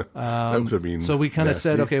 That would have been so we kind of nasty.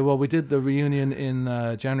 said, okay, well, we did the reunion in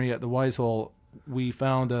January at the Wise Hall. We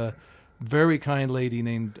found a very kind lady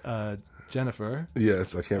named Jennifer.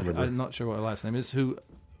 Yes, I can't remember. I'm not sure what her last name is. Who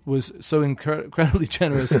was so incredibly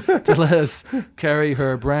generous to let us carry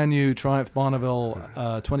her brand new Triumph Bonneville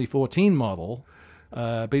 2014 model,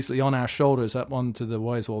 basically on our shoulders up onto the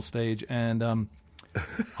Wise Hall stage. And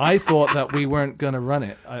I thought that we weren't going to run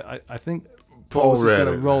it. I think Paul was just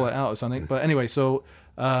going to roll it out or something. But anyway, so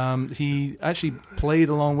he actually played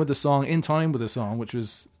along with the song, in time with the song, which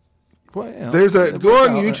was... Well, you know, go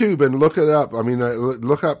on YouTube and look it up. I mean,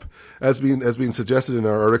 look up as being suggested in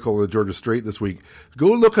our article in the Georgia Straight this week. Go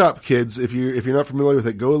look up, kids, if you're not familiar with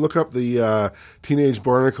it. Go look up the Teenage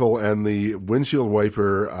Barnacle and the Windshield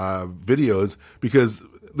Wiper videos, because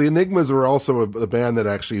the Enigmas were also a band that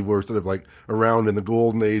actually were sort of like around in the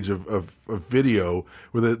golden age of video,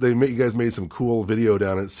 where you guys made some cool video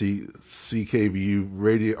down at CKVU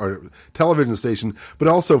radio or television station, but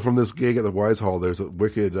also from this gig at the Wise Hall, there's a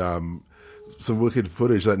wicked some wicked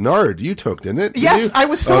footage that Nard you took, didn't it? Yes, I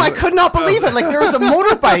was filming. I could not believe it. Like, there was a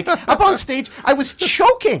motorbike up on stage. I was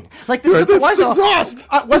choking. Like, this is the Wise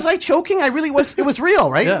Hall. Was I choking? I really was. It was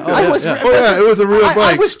real, right? Yeah. I was. It was a real bike.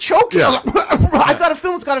 I was choking. Yeah. I got to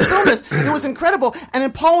film this. It was incredible. And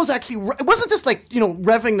then Paul was actually. It wasn't just like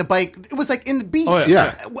revving the bike. It was like in the beat. Oh,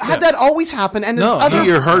 yeah. Had that always happened? And no, other, get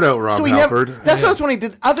your heart out, Rob Halford. That's what I was wondering.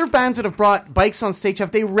 Did other bands that have brought bikes on stage,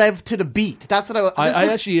 have they revved to the beat? That's what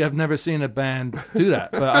I actually have never seen a band do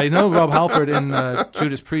that. But I know Rob Halford in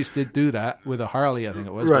Judas Priest did do that with a Harley, I think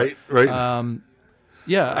it was. Right, right.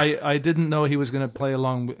 Yeah, I didn't know he was going to play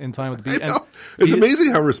along in time with the beat. It's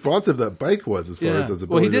amazing how responsive that bike was as far as its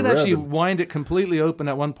ability. Well, he did to actually rev. wind it completely open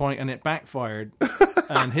at one point, and it backfired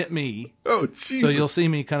and hit me. Oh, Jesus. So you'll see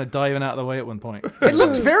me kind of diving out of the way at one point. It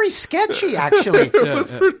looked very sketchy, actually.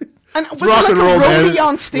 And was rock there and like roll, a roadie man.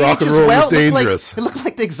 on stage Rock and as roll well? is dangerous. It looked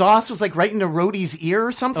like the exhaust was like right in the roadie's ear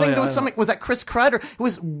or something. Yeah, There was something. Was that Chris Crud? It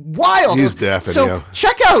was wild. He's deaf, So anyhow.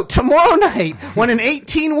 check out tomorrow night when an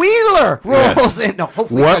 18-wheeler rolls in. No,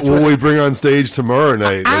 hopefully What that's will what we bring on stage tomorrow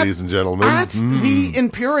night, ladies and gentlemen? At the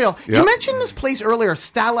Imperial. Yep. You mentioned this place earlier,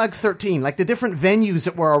 Stalag 13, like the different venues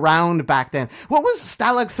that were around back then. What was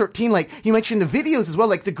Stalag 13 like? You mentioned the videos as well,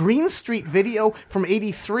 like the Green Street video from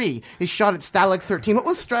 83 is shot at Stalag 13. What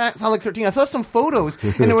was Stalag 13? I saw some photos,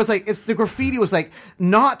 and there was like, the graffiti was like,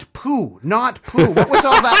 not poo. What was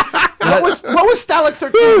all that? What was Stalag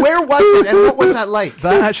 13? Where was it, and what was that like?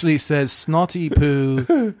 That actually says snotty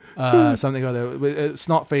poo, something other,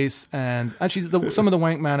 snot face, and actually some of the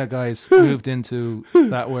Wank Manor guys moved into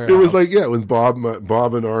that warehouse. It was like, when Bob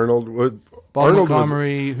and Arnold. Bob Arnold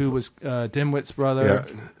Montgomery, who was Dimwit's brother,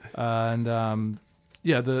 and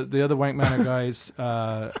the other Wank Manor guys,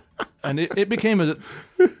 And it became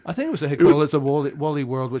I think it was a Hickolas, a Wally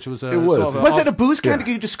World, which was a... It was. Sort of Was it a booze can?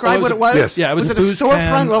 Can you describe what it was? Yes. Yeah, it was it a a booze storefront?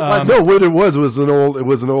 can, What was No, it? what it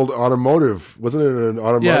was an old automotive, wasn't it? An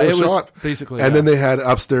automotive Yeah, it was shop, basically, And yeah. then they had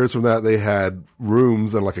upstairs from that, they had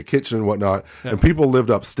rooms and like a kitchen and whatnot, and people lived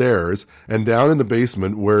upstairs. And down in the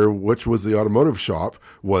basement, which was the automotive shop,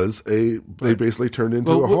 they basically turned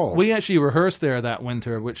into a hall. We actually rehearsed there that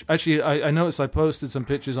winter, which actually I noticed. I posted some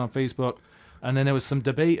pictures on Facebook, and then there was some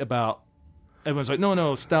debate about. Everyone's like, no,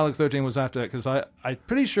 Stalag 13 was after that, because I'm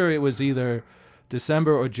pretty sure it was either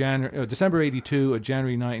December or January, or December 82 or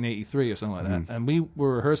January 1983 or something like that. And we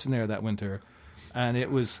were rehearsing there that winter, and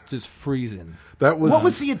it was just freezing. That was What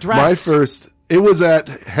was the address? My first. It was at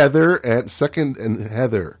Heather and Second and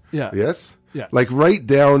Heather. Yeah. Yes. Yeah. Like right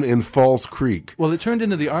down in Falls Creek. Well, it turned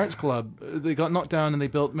into the Arts Club. They got knocked down, and they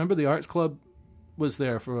built. Remember, the Arts Club was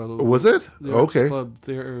there for a little. Was it? The Arts Okay. Club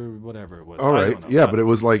Theater, whatever it was. All I right, don't know. yeah, but it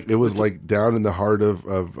was like down in the heart of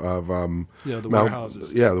the Mount-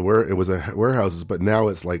 warehouses. Yeah, it was warehouses, but now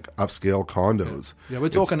it's like upscale condos. Yeah, we're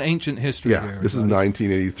talking ancient history Yeah, here. this is everybody.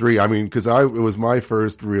 1983. I mean, because it was my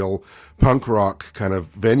first real punk rock kind of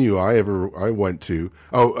venue I went to.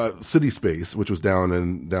 City Space, which was down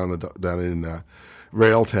in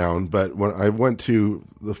Railtown. But when I went to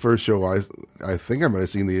the first show, I think I might have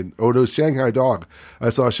seen the Odo's Shanghai Dog. I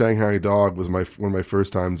saw Shanghai Dog was one of my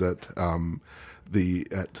first times at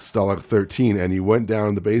Stalag 13, and you went down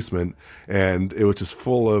in the basement, and it was just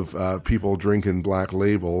full of people drinking Black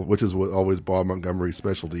Label, which is what always Bob Montgomery's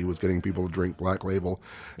specialty, was getting people to drink Black Label,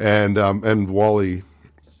 and Wally,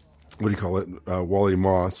 what do you call it, Wally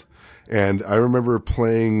Moss. And I remember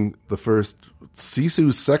playing the first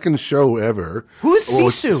Sisu's second show ever. Who's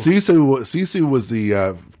Sisu? Sisu was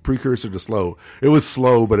the precursor to Slow. It was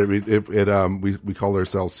Slow, but we called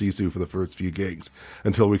ourselves Sisu for the first few gigs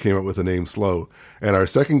until we came up with the name Slow. And our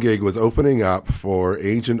second gig was opening up for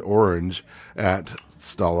Agent Orange at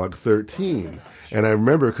Stalag 13. And I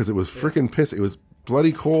remember because it was freaking pissing. It was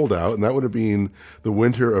bloody cold out, and that would have been the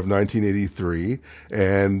winter of 1983.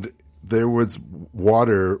 And there was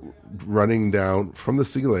water running down from the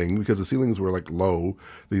ceiling because the ceilings were like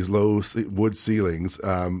these low wood ceilings.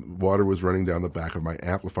 Water was running down the back of my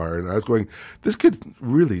amplifier, and I was going, "This could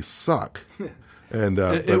really suck." And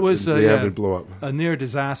It was the amp would blow up. a near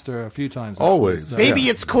disaster a few times. Always. Baby,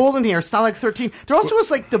 it's cold in here. Stalag 13. There also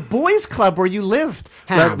was like the boys' club where you lived,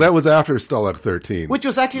 Ham, That was after Stalag 13. which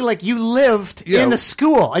was actually like you lived Yeah. in a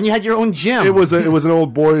school and you had your own gym. It was an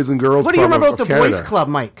old boys and girls What do you club remember about of the Canada. boys' club,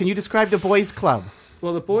 Mike? Can you describe the boys' club?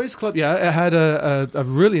 Well, the boys' club, yeah, it had a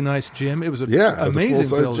really nice gym. It was Yeah, it was a amazing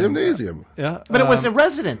full-size building. gymnasium. Yeah, But it was a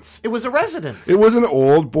residence. It was a residence. It was an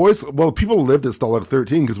old boys. Well, people lived at Stalag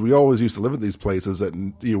 13 because we always used to live at these places that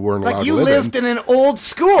you weren't allowed like you to live lived in an old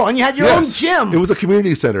school and you had your Yes. own gym. It was a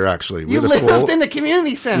community center, actually. you had a lived in a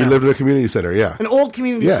community center. We lived in a community center, yeah. An old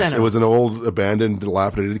community Yes, center. it was an old, abandoned,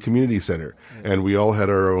 dilapidated community center, and we all had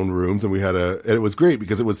our own rooms, and and it was great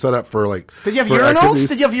because it was set up for like. Did you have for urinals? activities.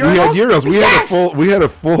 Did you have We had urinals? urinals. We Yes!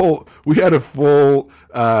 had a full,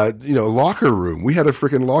 locker room. We had a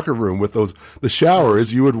freaking locker room with the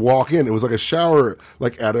showers. You would walk in. It was like a shower,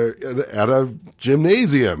 like at a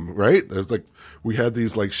gymnasium, right? It was like. We had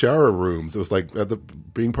these like shower rooms. It was like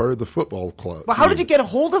being part of the football club. Well, how did you get a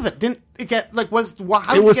hold of it? Didn't it get like how It did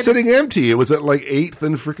was you get sitting empty. It was at like 8th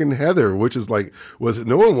and freaking Heather, which is like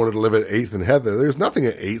no one wanted to live at 8th and Heather. There's nothing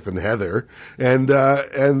at 8th and Heather,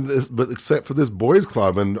 but except for this boys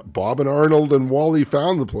club, and Bob and Arnold and Wally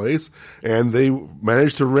found the place, and they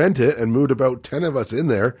managed to rent it and moved about 10 of us in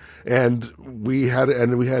there, and we had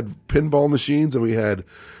pinball machines, and we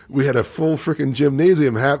had a full freaking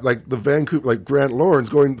gymnasium, like the Vancouver, like Grant Lawrence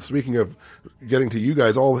speaking of getting to you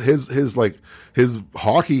guys, all his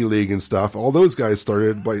hockey league and stuff, all those guys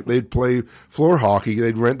started, like, they'd play floor hockey,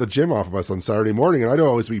 they'd rent the gym off of us on Saturday morning, and I'd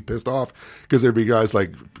always be pissed off, because there'd be guys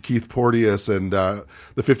like Keith Porteous and the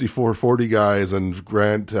 5440 guys, and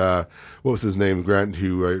Grant, what was his name, Grant,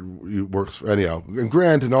 who works, anyhow, and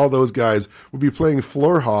Grant and all those guys would be playing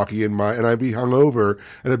floor hockey, and I'd be hungover,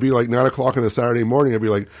 and it'd be like 9 o'clock on a Saturday morning, I'd be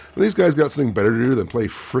like, well, these guys got something better to do than play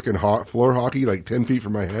freaking floor hockey like 10 feet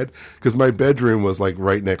from my head, because my bedroom was like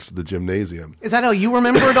right next to the gymnasium. Is that how you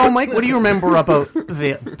remember it all, Mike? What do you remember about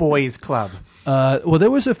the boys' club? well,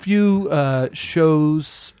 there was a few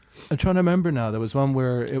shows. I'm trying to remember now. There was one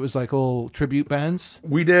where it was like all tribute bands.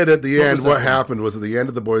 We did at the end. was What that? happened was at the end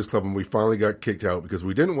of the boys' club, and we finally got kicked out because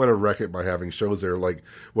we didn't want to wreck it by having shows there like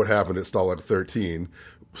what happened at Stalag 13.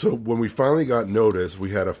 So when we finally got notice, we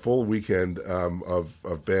had a full weekend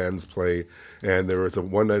of bands play, and there was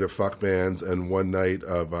one night of fuck bands and one night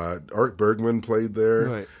of Art Bergman played there,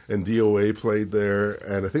 Right. and DOA played there,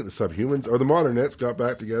 and I think the Subhumans or the Modernettes got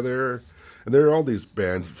back together, and there are all these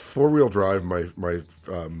bands. Four Wheel Drive, my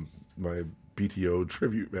BTO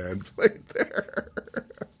tribute band played there.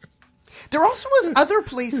 There also was other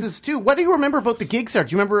places too. What do you remember about the gigs there?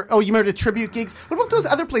 Do you remember? Oh, you remember the tribute gigs? What about those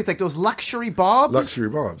other places, like those Luxury Bobs? Luxury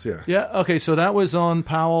Bobs, yeah. Yeah, okay, so that was on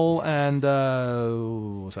Powell and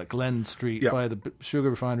what was that, Glen Street by the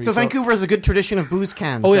sugar refinery. So Vancouver has a good tradition of booze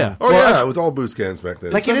cans. Oh, yeah. Oh, yeah, it was all booze cans back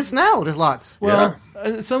then. Like it is now. There's lots. Well,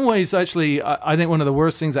 in some ways, actually, I think one of the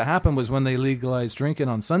worst things that happened was when they legalized drinking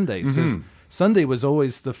on Sundays, because Sunday was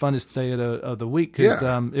always the funnest day of the week, because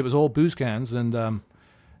it was all booze cans, and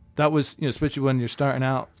that was, especially when you're starting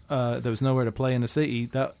out, there was nowhere to play in the city.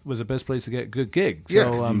 That was the best place to get a good gig.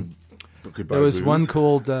 So there was one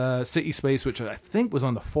called City Space, which I think was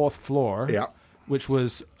on the 4th floor, which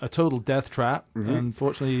was a total death trap.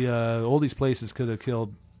 Unfortunately, all these places could have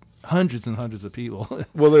killed hundreds and hundreds of people.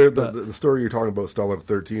 Well, the story you're talking about, Stalag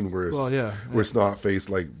 13, where Snotface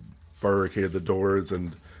like barricaded the doors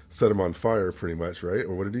and set him on fire, pretty much, right?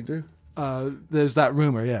 Or what did he do? There's that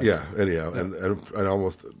rumor, yes. Yeah, anyhow, and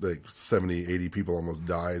almost like 70, 80 people almost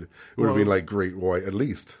died. It would have been like Great White, at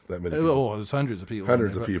least that many people. Oh, there's hundreds of people.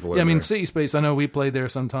 Hundreds of people. Yeah, I mean, City Space, I know we played there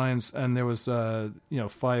sometimes, and there was,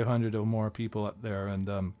 500 or more people up there, and,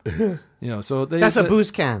 so they... That's a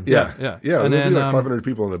booze can. Yeah. And and then, like 500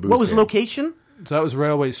 people in a booze can. What was the location? So that was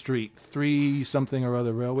Railway Street, 3-something or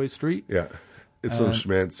other Railway Street. Yeah. It's some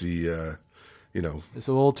schmancy... it's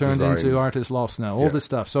all turned design. Into artist lofts now. All this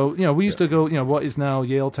stuff. So we used to go. What is now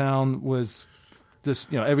Yaletown was this.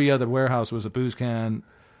 Every other warehouse was a booze can.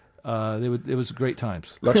 It was great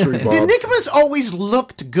times. Luxury The Bobs. Enigmas always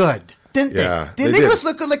looked good, didn't they? Yeah, The they Enigmas did.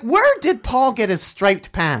 looked good. Like, where did Paul get his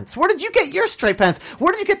striped pants? Where did you get your striped pants?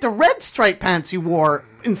 Where did you get the red striped pants you wore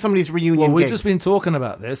in some of these reunion Well, we've gigs? just been talking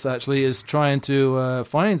about this. Actually, is trying to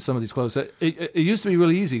find some of these clothes. It used to be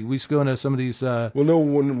really easy. We used to go into some of these. Well, no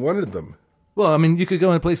one wanted them. Well, I mean, you could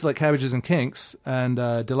go into places like Cabbages and Kinks and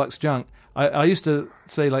Deluxe Junk. I used to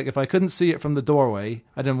say, like, if I couldn't see it from the doorway,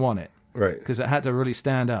 I didn't want it. Right. Because it had to really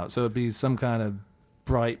stand out. So it'd be some kind of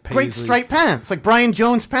bright, paisley. Great striped pants, like Brian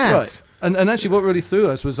Jones pants. Right. And actually what really threw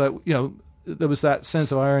us was that, there was that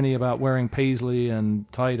sense of irony about wearing paisley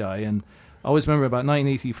and tie-dye. And I always remember about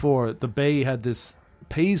 1984, the Bay had this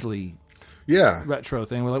paisley retro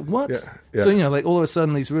thing. We're like, what? Yeah. So, like all of a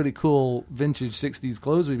sudden these really cool vintage 60s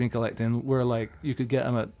clothes we've been collecting were like, you could get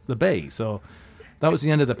them at the Bay. So that was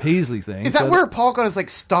the end of the paisley thing. Is that where Paul got his, like,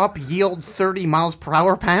 stop yield 30 miles per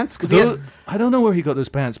hour pants? I don't know where he got those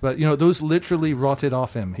pants, but, those literally rotted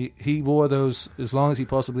off him. He wore those as long as he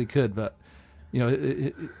possibly could, but,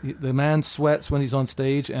 the man sweats when he's on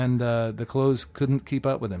stage, and the clothes couldn't keep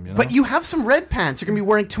up with him. But you have some red pants you're going to be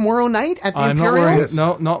wearing tomorrow night at the I'm Imperial?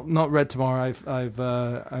 not wearing, not red tomorrow.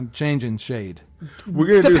 I'm changing shade. We're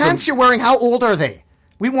gonna The do pants you're wearing, how old are they?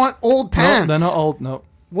 We want old pants. No, they're not old, no.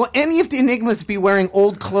 Will any of the Enigmas be wearing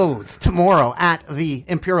old clothes tomorrow at the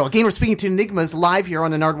Imperial? Again, we're speaking to Enigmas live here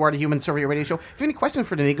on the Nardwuar, the Human Survey Radio Show. If you have any questions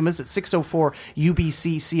for the Enigmas, it's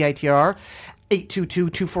 604-UBC-CITR.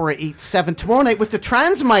 822-2487. Tomorrow night with the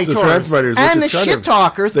Transmiters and the Shit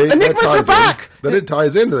Talkers. Enigmas are back. It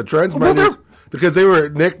ties into the Transmiters because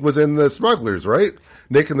Nick was in the Smugglers, right?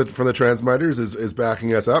 Nick from the Transmiters is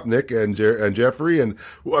backing us up. Nick and Jeffrey, and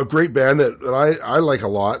a great band that I like a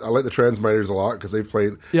lot. I like the Transmiters a lot because they've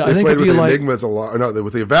played with the Enigmas a lot. No,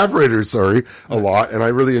 with the Evaporators, a lot, and I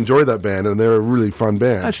really enjoyed that band, and they're a really fun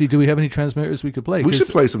band. Actually, do we have any Transmiters we could play? We should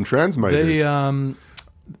play some Transmiters.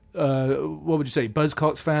 What would you say?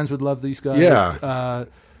 Buzzcocks fans would love these guys. Yeah.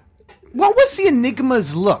 What was the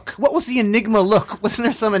Enigma's look? What was the Enigma look? Wasn't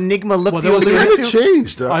there some Enigma look Well, you alluded kind to? of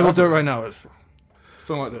changed. I will do it right now. It's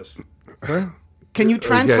something like this. Okay? Can you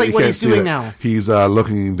translate what he's doing now? He's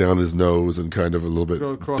looking down his nose and kind of a little bit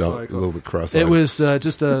cross-eyed. It was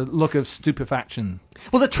just a look of stupefaction.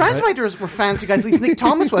 Well, the Transmiters were fans, you guys. At least Nick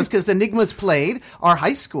Thomas was, because the Enigmas played our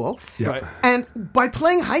high school. Yeah. Right. And by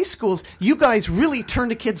playing high schools, you guys really turned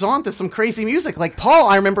the kids on to some crazy music. Like Paul,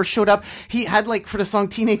 I remember, showed up. He had, like, for the song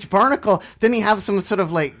Teenage Barnacle, didn't he have some sort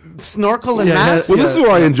of, like, snorkel and mask? Well, this is what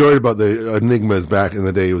I enjoyed about the Enigmas back in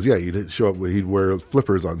the day. Was he'd show up, he'd wear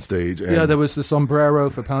flippers on stage. And there was the sombrero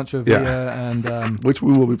for Pancho Villa, and which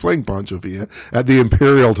we will be playing Pancho Villa at the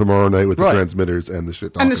Imperial tomorrow night with the Transmitters and the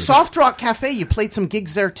Shit Talkers. And the Soft Rock Cafe, you played some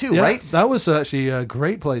gigs there too, right? That was actually a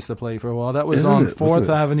great place to play for a while. That was on 4th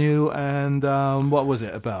Avenue, and what was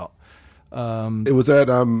it about? It was at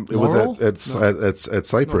Laurel? at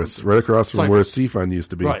Cypress, right across from where Seafun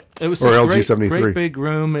used to be. Right. It was or this LG73. great big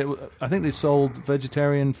room. I think they sold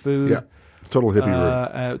vegetarian food. Yeah. Total hippie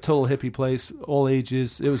room. Total hippie place, all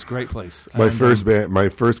ages. It was a great place. My first band, my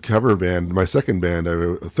first cover band, my second band,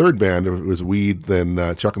 third band, it was Weed, then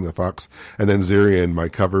Chuck and the Fox, and then Zirian, my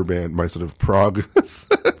cover band, my sort of prog.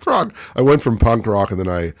 I went from punk rock, and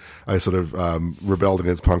then I sort of rebelled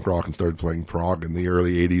against punk rock and started playing prog in the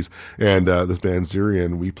early 80s. And this band,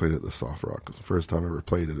 Zirian, we played at the Soft Rock. It was the first time I ever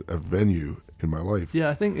played at a venue in my life. Yeah,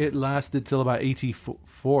 I think it lasted till about 84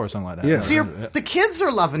 or something like that. Yeah. So the kids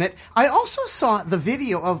are loving it. I also saw the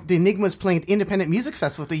video of the Enigmas playing at Independent Music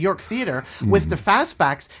Festival at the York Theatre with the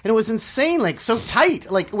Fastbacks, and it was insane, like so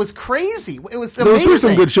tight, like it was crazy. It was amazing. Those were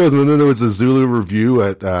some good shows, and then there was the Zulu Review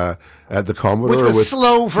at the Commodore, which was with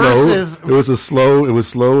slow versus. It was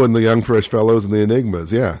slow, and the Young Fresh Fellows and the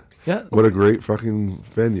Enigmas. Yeah. Yeah. What a great fucking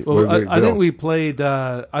venue. Well, I think we played,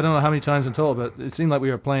 I don't know how many times in total, but it seemed like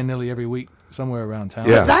we were playing nearly every week somewhere around town.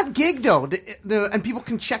 Yeah. That gig, though, and people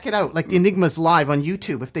can check it out, like the Enigmas Live on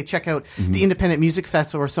YouTube. If they check out the Independent Music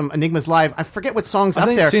Festival or some Enigmas Live, I forget what songs I up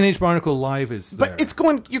think there. Teenage Barnacle Live is there. But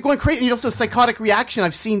you're going crazy. You know, so Psychotic Reaction,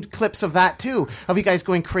 I've seen clips of that too, of you guys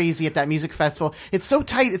going crazy at that music festival. It's so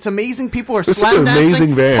tight. It's amazing. People are slam an dancing.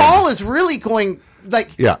 amazing band. Paul is really going,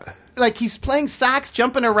 like... Yeah. Like he's playing sax,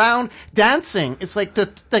 jumping around, dancing. It's like they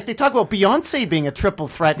talk about Beyonce being a triple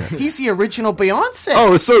threat. He's the original Beyonce.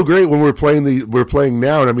 Oh, it's so great when we're playing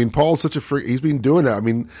now. And I mean, Paul's such a freak. He's been doing that. I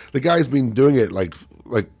mean, the guy's been doing it like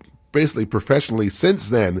basically professionally since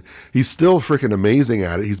then. He's still freaking amazing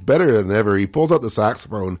at it. He's better than ever. He pulls out the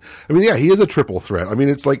saxophone. I mean, yeah, he is a triple threat. I mean,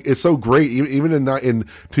 it's so great. Even in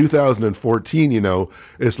 2014, you know,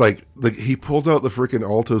 it's like he pulls out the freaking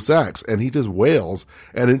alto sax and he just wails.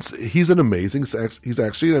 And he's an amazing sax. He's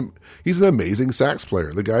an amazing sax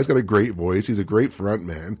player. The guy's got a great voice. He's a great front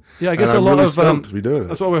man. Yeah, I guess and a lot really of stoked to be doing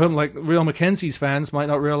that's it. what we're hoping. Like Real Mackenzie's fans might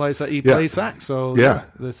not realize that he plays sax. So yeah,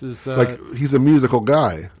 this is like he's a musical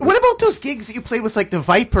guy. What about those gigs that you played with, like the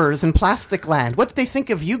Vipers and Plastic Land? What did they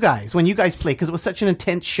think of you guys when you guys played? Because it was such an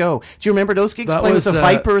intense show. Do you remember those gigs playing with the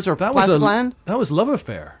Vipers or Plastic Land? That was Love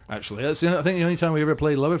Affair, actually. That's I think the only time we ever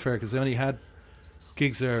played Love Affair, because they only had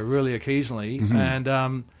gigs there really occasionally. And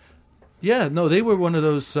they were one of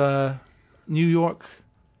those New York,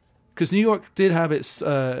 because New York did have its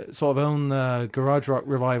sort of own garage rock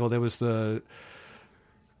revival. There was the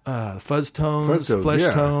Fuzz Tones,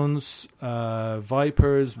 Flesh Tones,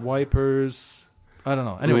 Vipers, Wipers. I don't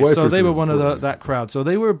know. Anyway, so they were one of that crowd. So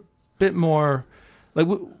they were a bit more like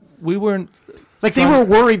we weren't. Like they were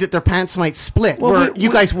worried that their pants might split. Well,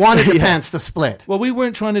 you guys wanted the pants to split. Well, we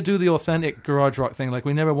weren't trying to do the authentic garage rock thing. Like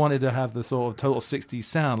we never wanted to have the sort of total 60s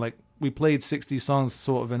sound. Like we played 60s songs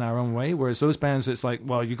sort of in our own way. Whereas those bands, it's like,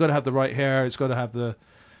 well, you got to have the right hair. It's got to have the,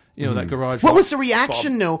 that garage. What was the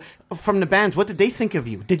reaction, though, from the bands? What did they think of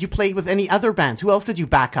you? Did you play with any other bands? Who else did you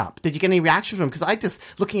back up? Did you get any reaction from them? Because I just,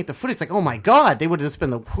 looking at the footage, like, oh my God, they would have just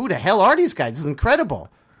been who the hell are these guys? This is incredible.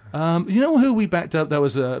 You know who we backed up? That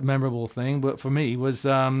was a memorable thing, but for me was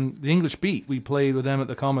the English Beat. We played with them at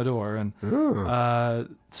the Commodore, and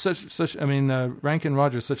Rankin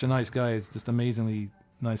Rogers, such a nice guy. He's just amazingly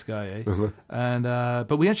nice guy, eh? And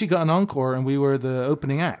but we actually got an encore, and we were the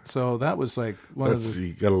opening act. So that was like one of the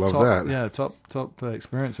you gotta love top, that. Yeah, top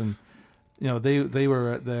experience, and they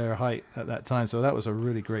were at their height at that time. So that was a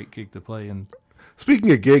really great gig to play. And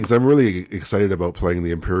speaking of gigs, I'm really excited about playing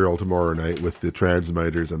the Imperial tomorrow night with the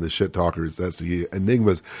Transmiters and the Shit Talkers. That's the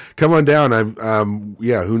Enigmas. Come on down.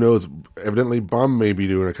 Who knows? Evidently, Bum may be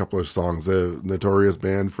doing a couple of songs. A notorious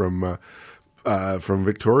band from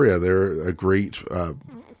Victoria. They're a great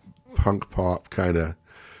punk pop kind of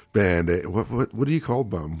band. What do you call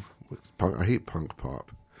Bum? I hate punk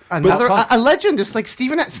pop. A legend is like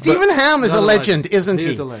Stephen Ham is a legend, isn't he?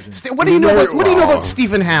 He is a legend. What do you know about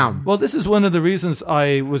Stephen Ham? Well, this is one of the reasons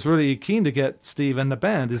I was really keen to get Steve and the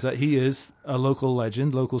band, is that he is a local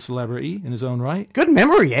legend, local celebrity in his own right. Good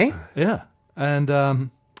memory, eh? Yeah, and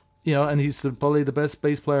and he's probably the best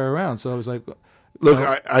bass player around. So I was like,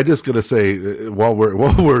 look, I just gotta say, while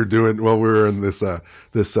we're in this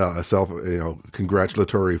self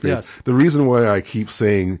congratulatory phase, yes. The reason why I keep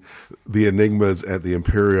saying the Enigmas at the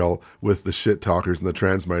Imperial with the Shit Talkers and the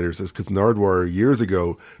Transmiters is because Nardwuar years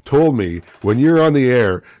ago told me, when you're on the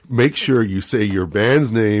air, make sure you say your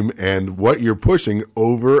band's name and what you're pushing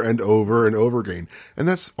over and over and over again, and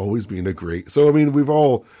that's always been a great. So I mean, we've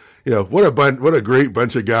all. What a great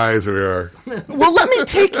bunch of guys we are. Well, let me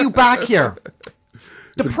take you back here.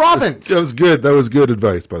 The province. That was good. That was good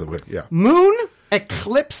advice, by the way. Yeah. Moon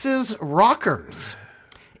eclipses rockers.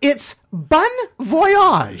 It's Bon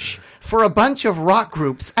Voyage for a bunch of rock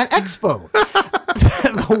groups at Expo.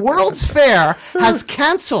 The World's Fair has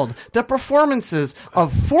canceled the performances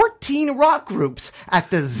of 14 rock groups at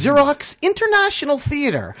the Xerox International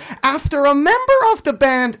Theater after a member of the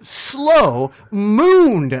band Slow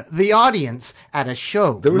mooned the audience at a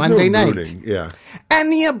show There was Monday no night. mooning, yeah.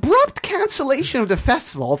 And the abrupt cancellation of the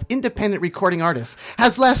Festival of Independent Recording Artists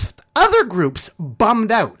has left other groups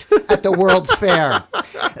bummed out at the World's Fair.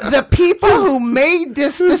 The people who made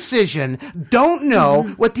this decision don't know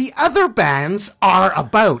what the other bands are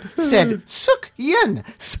about, said Suk Yin,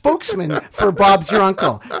 spokesman for Bob's Your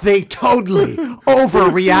Uncle. They totally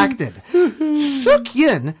overreacted. Suk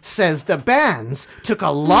Yin says the bands took a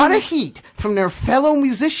lot of heat from their fellow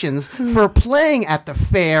musicians for playing at the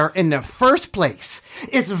fair in the first place.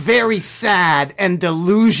 It's very sad and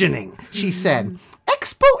delusioning, she said.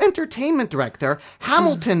 Expo Entertainment Director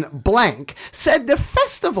Hamilton Blank said the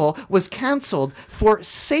festival was cancelled for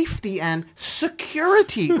safety and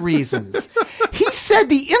security reasons. He said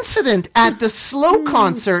the incident at the Slow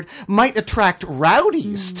concert might attract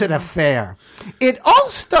rowdies to the fair. It all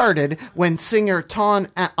started when singer Tom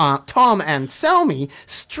Anselmi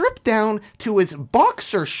stripped down to his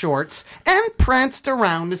boxer shorts and pranced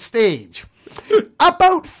around the stage.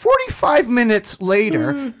 About 45 minutes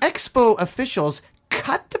later, Expo officials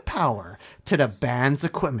cut the power to the band's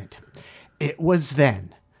equipment. It was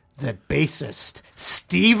then that bassist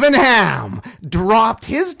Stephen Ham dropped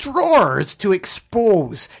his drawers to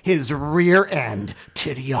expose his rear end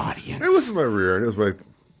to the audience. It wasn't my rear end, it was my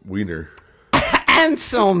wiener.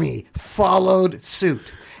 Anselmi followed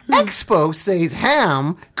suit. Expo says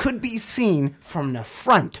Ham could be seen from the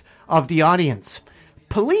front of the audience.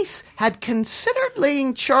 Police had considered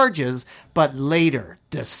laying charges, but later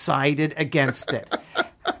decided against it.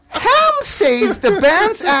 Ham says the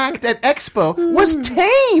band's act at Expo was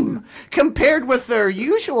tame compared with their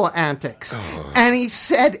usual antics. And he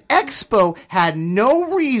said Expo had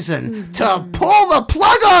no reason to pull the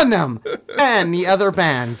plug on them and the other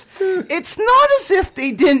bands. It's not as if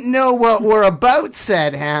they didn't know what we're about,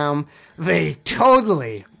 said Ham. They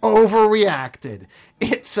totally overreacted.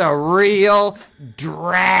 It's a real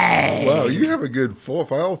drag. Wow, you have a good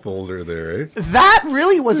file folder there, eh? That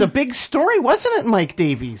really was a big story, wasn't it, Mike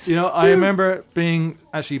Davies? You know, I remember being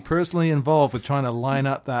actually personally involved with trying to line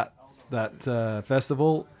up that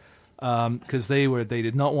festival because they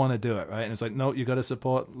did not want to do it, right? And it's like, no, you got to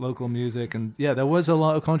support local music, and yeah, there was a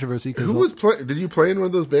lot of controversy. Who was did you play in one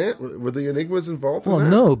of those bands? Were the Enigmas involved? Well, in that?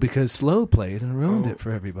 no, because Slow played and ruined it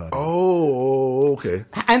for everybody. Oh, okay.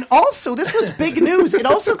 And also, this was big news. It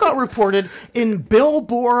also got reported in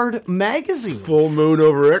Billboard magazine. Full moon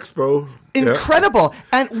over Expo. Incredible.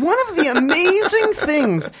 And one of the amazing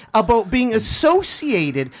things about being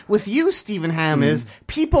associated with you, Stephen Ham, is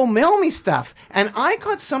people mail me stuff. And I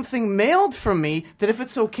got something mailed from me that, if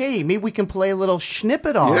it's okay, maybe we can play a little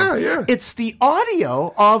snippet of. Yeah. It's the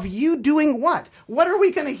audio of you doing what? What are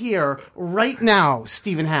we going to hear right now,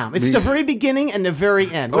 Stephen Ham? It's the very beginning and the very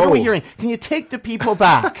end. What are we hearing? Can you take the people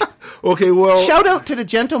back? Okay, well... Shout out to the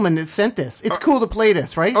gentleman that sent this. It's cool to play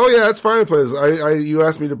this, right? Oh, yeah, it's fine to play this. You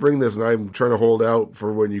asked me to bring this, and I'm trying to hold out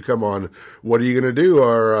for when you come on. What are you going to do?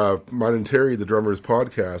 Our mine and Terry, the Drummers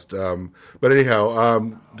podcast. But anyhow,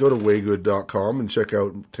 go to waygood.com and check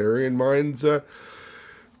out Terry and mine's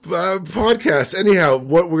podcast. Anyhow,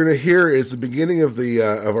 what we're going to hear is the beginning of the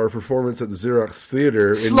of our performance at the Xerox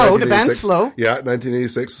Theater. Slow, the band Slow. Yeah,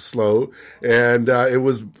 1986, Slow. And it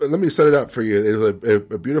was, let me set it up for you. It was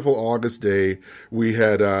a beautiful August day. We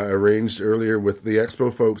had arranged earlier with the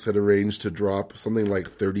Expo folks, had arranged to drop something like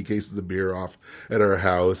 30 cases of beer off at our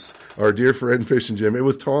house. Our dear friend Fish and Jim. It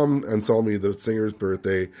was Tom Anselmi, the singer's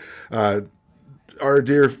birthday. Our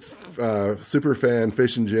dear super fan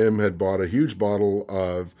Fish and Jim had bought a huge bottle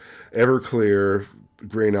of Everclear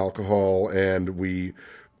grain alcohol, and we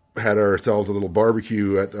had ourselves a little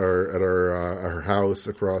barbecue at our house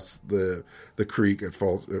across the creek at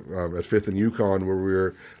 5th and Yukon, where we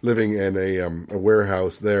were living in a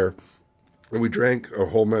warehouse there. And we drank a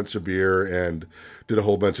whole bunch of beer and did a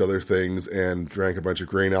whole bunch of other things and drank a bunch of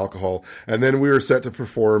grain alcohol. And then we were set to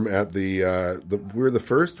perform at we were the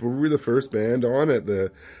first band on at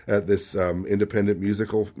this independent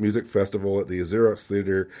music festival at the Xerox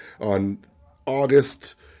Theater on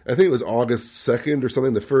August. I think it was August 2nd or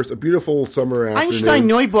something. A beautiful summer afternoon. Einstein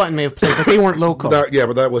Neubauten may have played, but they weren't local. But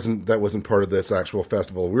that wasn't part of this actual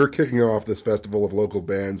festival. We were kicking off this festival of local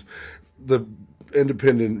bands.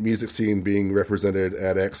 independent music scene being represented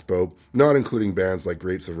at Expo, not including bands like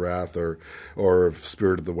Grapes of Wrath or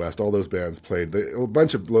Spirit of the West. All those bands played. A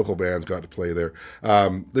bunch of local bands got to play there.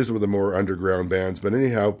 These were the more underground bands. But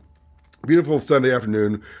anyhow, beautiful Sunday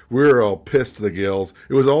afternoon. We were all pissed to the gills.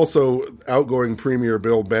 It was also outgoing Premier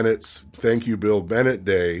Bill Bennett's Thank You, Bill Bennett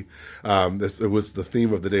Day. It was the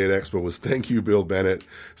theme of the day at Expo was Thank You, Bill Bennett.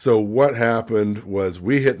 So what happened was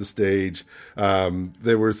we hit the stage.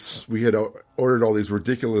 We had ordered all these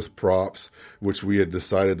ridiculous props, which we had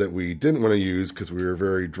decided that we didn't want to use because we were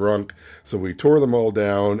very drunk. So we tore them all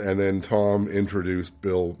down, and then Tom introduced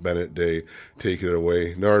Bill Bennett Day. Take it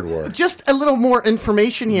away, Nardwuar. Just a little more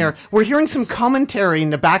information here. We're hearing some commentary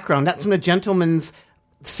in the background. That's from a gentleman's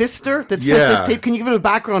sister that sent this tape. Can you give it a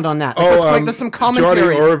background on that? There's some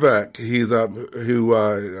commentary. Johnny Orvek, he's who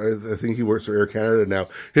I think he works for Air Canada now.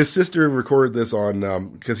 His sister recorded this on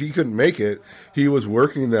because he couldn't make it. He was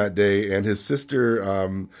working that day, and his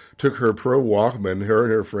sister took her Pro Walkman. Her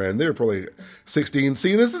and her friend, they were probably 16.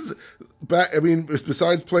 See, this is back. I mean,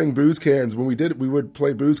 besides playing booze cans, when we would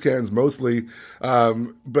play booze cans mostly,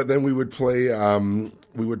 but then we would play.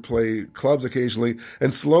 We would play clubs occasionally,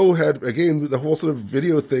 and Slow had, again, the whole sort of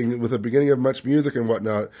video thing with the beginning of Much Music and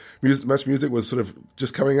whatnot. Much Music was sort of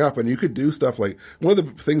just coming up, and you could do stuff like, one of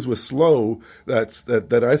the things with Slow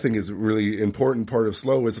that I think is a really important part of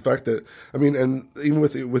Slow is the fact that, I mean, and even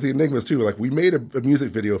with the Enigmas too, like we made a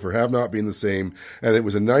music video for Have Not Been the Same, and it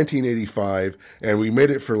was in 1985, and we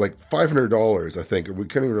made it for like $500, I think. We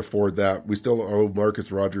couldn't even afford that. We still owe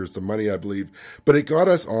Marcus Rogers some money, I believe, but it got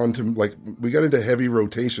us onto, like, we got into heavy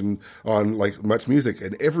rotation on like Much Music,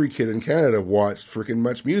 and every kid in Canada watched freaking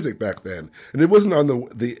Much Music back then. And it wasn't on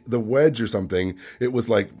the wedge or something. It was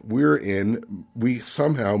like we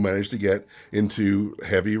somehow managed to get into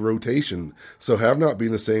heavy rotation. So Have Not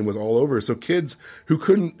Been the Same was all over. So kids who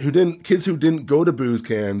didn't go to booze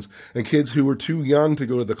cans, and kids who were too young to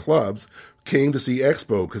go to the clubs came to see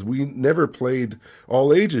Expo, because we never played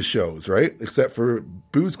all ages shows, right? Except for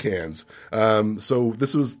booze cans. So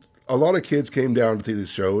this was, a lot of kids came down to see this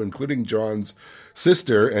show, including John's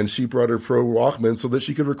sister, and she brought her Pro Walkman so that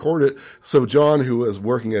she could record it. So John, who was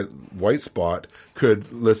working at White Spot, could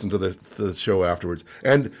listen to the show afterwards.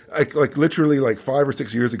 And literally 5 or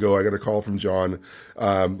 6 years ago, I got a call from John,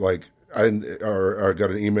 I got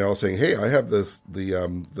an email saying, "Hey, I have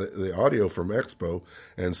the audio from Expo,"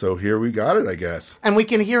 and so here we got it, I guess. And we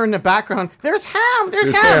can hear in the background, "There's Ham,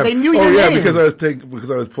 there's Ham." They knew your name. name. because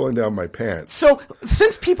I was pulling down my pants. So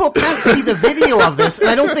since people can't see the video of this, and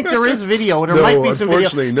I don't think there is video, there might be some video.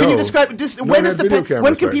 No. Can you describe just when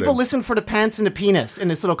can people listen for the pants and the penis in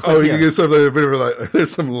this little clip you can get something a bit of like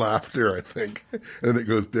there's some laughter, I think, and then it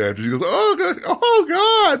goes down. She goes,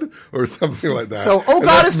 "Oh God," or something like that. So, "Oh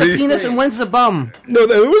God" is the penis. And when's the bum? No, I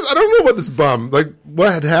don't know about this bum. Like,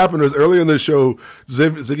 what had happened was earlier in the show,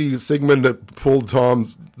 Ziggy Sigmund pulled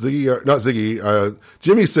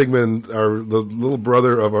Jimmy Sigmund, the little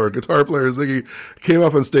brother of our guitar player Ziggy, came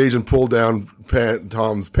up on stage and pulled down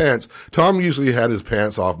Tom's pants. Tom usually had his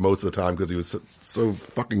pants off most of the time because he was so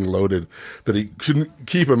fucking loaded that he couldn't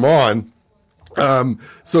keep him on.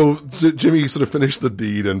 So Jimmy sort of finished the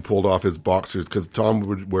deed and pulled off his boxers, because Tom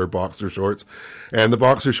would wear boxer shorts, and the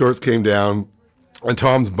boxer shorts came down and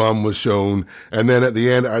Tom's bum was shown. And then at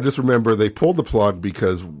the end, I just remember they pulled the plug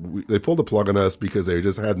on us because they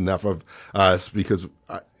just had enough of us, because,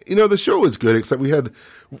 the show was good, except we had,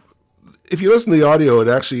 if you listen to the audio,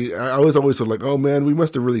 I was always sort of like, oh man, we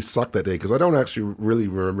must have really sucked that day, because I don't actually really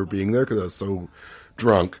remember being there because I was so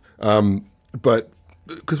drunk. But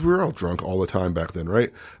because we were all drunk all the time back then,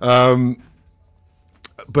 right?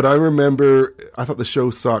 But I remember, I thought the show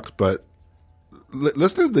sucked, but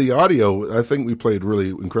listening to the audio, I think we played really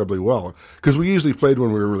incredibly well, because we usually played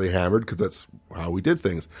when we were really hammered, because that's how we did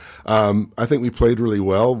things. I think we played really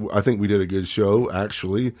well. I think we did a good show,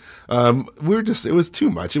 actually. It was too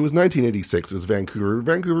much. It was 1986. It was Vancouver.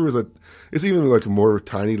 Vancouver it's even like a more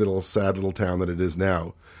tiny little, sad little town than it is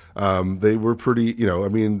now. They were pretty,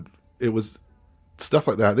 it was stuff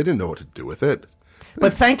like that. They didn't know what to do with it.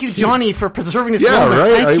 But thank you, Johnny, for preserving this moment.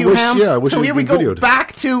 Right? Thank you, Ham. So here we go videoed.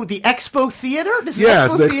 Back to the Expo Theater. This is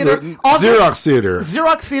Expo Theater. Xerox Theater.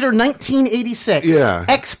 Xerox Theater, 1986. Yeah.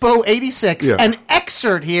 Expo 86. Yeah. An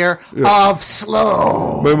excerpt here of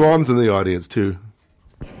Slow. My mom's in the audience, too.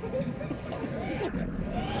 These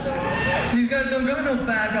guys don't got no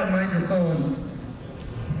backup microphones.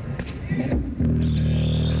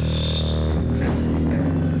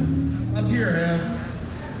 Up here, Ham.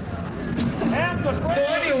 So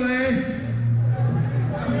anyway,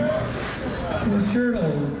 the shirt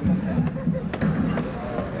over.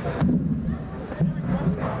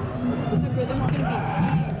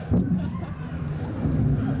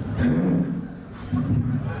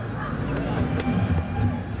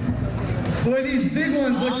 these big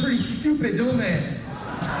ones look pretty stupid, don't they?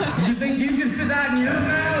 You think you can fit that in your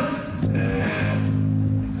mouth?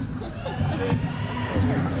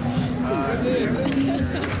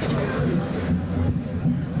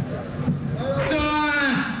 So,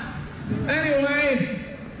 anyway,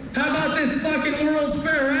 how about this fucking World's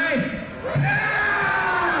Fair, right?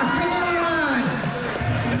 Yeah! Come on!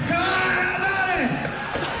 Come on,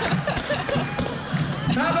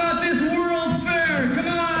 how about this World's Fair? Come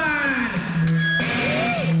on!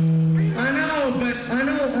 I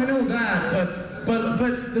know that,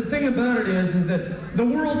 but the thing about it is that the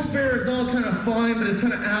World's Fair is all kind of fine, but it's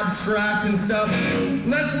kind of abstract and stuff.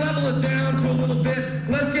 Let's level it down to a little bit.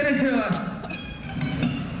 Let's get into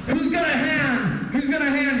who's got a hand? Who's got a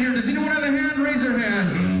hand here? Does anyone have a hand? Raise your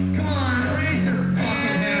hand. Come on, raise your fucking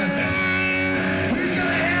hand. Who's got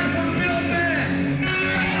a hand for Bill Bennett?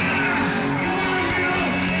 Come on, Bill.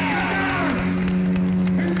 Come on.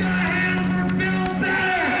 Who's got a hand for Bill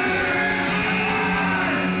Bennett?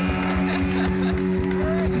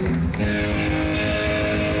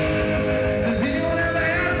 Does anyone have a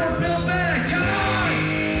hand for Bill Bennett? Come on!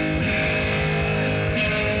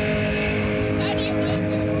 How do you know?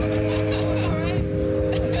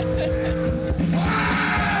 All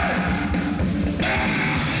right.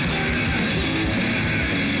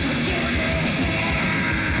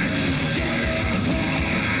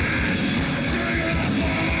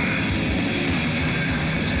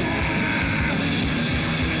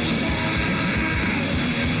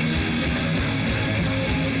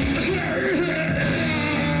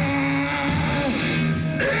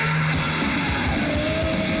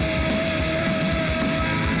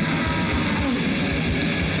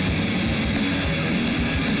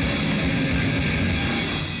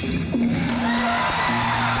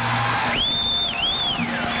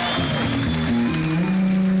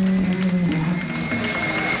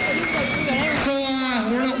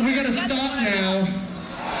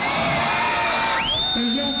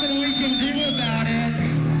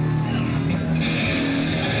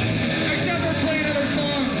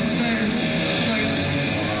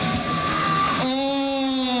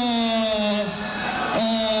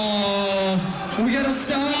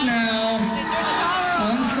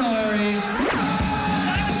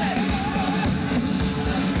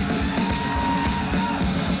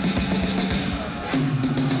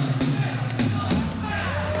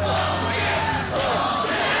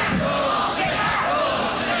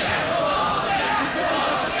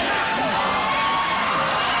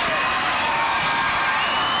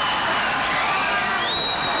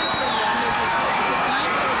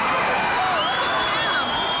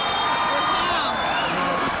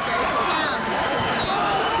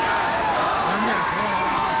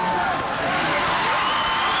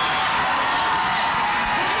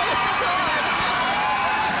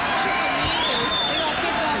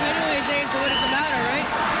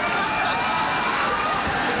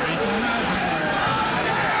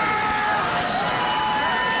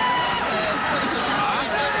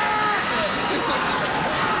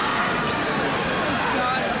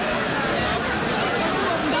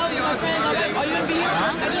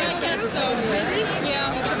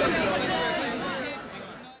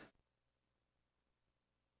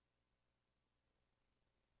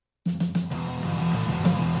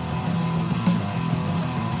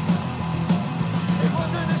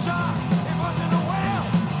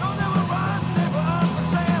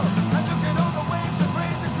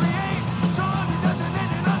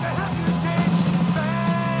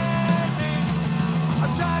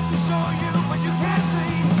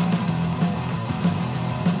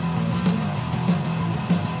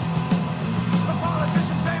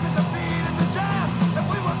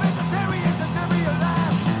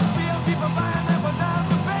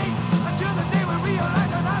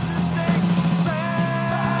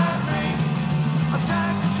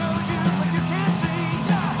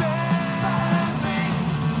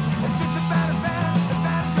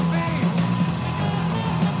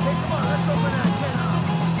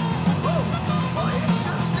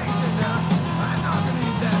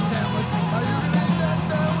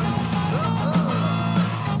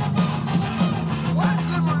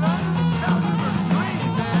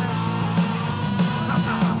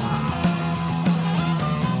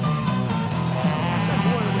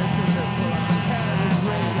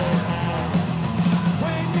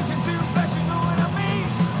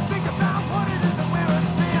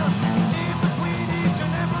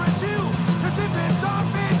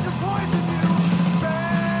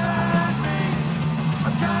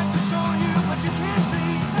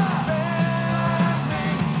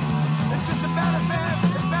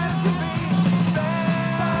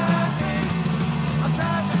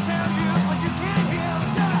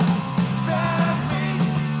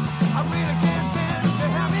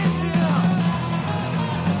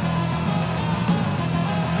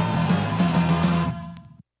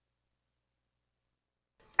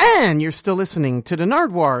 And you're still listening to the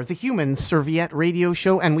Nardwuar, the Human Serviette Radio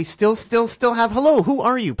Show, and we still have. Hello, who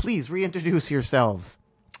are you? Please reintroduce yourselves.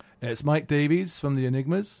 It's Mike Davies from the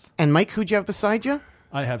Enigmas. And Mike, who'd you have beside you?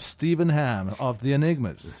 I have Stephen Ham of the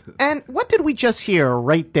Enigmas. And what did we just hear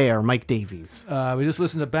right there, Mike Davies? We just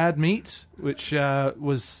listened to Bad Meat, which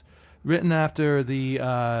was written after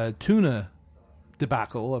the tuna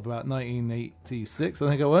debacle of about 1986, I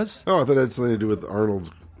think it was. Oh, I thought it had something to do with Arnold's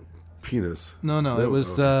penis. No, it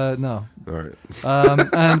was no. All right.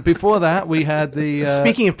 And before that, we had the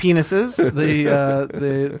Speaking of penises,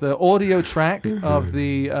 the audio track of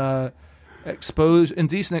the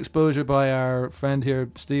indecent exposure by our friend here,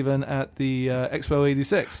 Stephen, at the Expo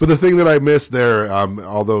 86. But the thing that I missed there,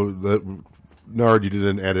 although Nard, you did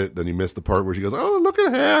an edit, then you missed the part where she goes, "Oh, look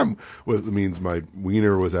at him," which means my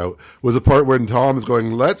wiener was out. Was a part when Tom is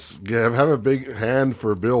going, "Let's have a big hand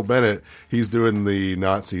for Bill Bennett." He's doing the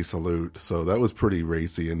Nazi salute, so that was pretty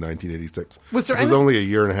racy in 1986. Was there it was only a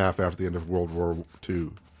year and a half after the end of World War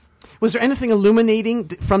II. Was there anything illuminating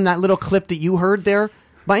from that little clip that you heard there,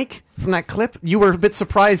 Mike? From that clip, you were a bit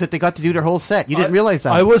surprised that they got to do their whole set. You didn't realize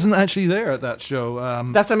that. I wasn't actually there at that show.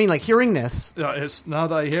 That's what I mean. Like hearing this. It's now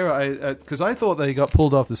that I hear it, because I thought they got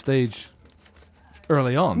pulled off the stage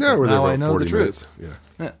early on. No, we're there now about I know 40 the truth. minutes.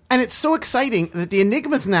 Yeah. And it's so exciting that the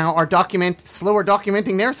Enigmas now are slower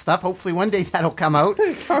documenting their stuff. Hopefully one day that'll come out.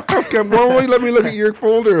 Come on, let me look at your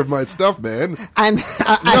folder of my stuff, man. And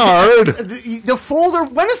Nard. the folder.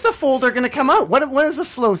 When is the folder going to come out? When is the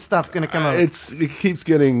slow stuff going to come out?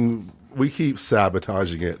 We keep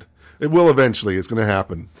sabotaging it. It will eventually. It's going to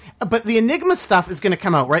happen. But the Enigma stuff is going to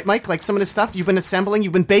come out, right, Mike? Like some of the stuff you've been assembling,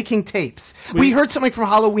 you've been baking tapes. We heard something from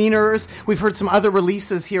Halloweeners. We've heard some other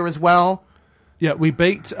releases here as well. Yeah, we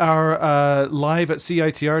baked our live at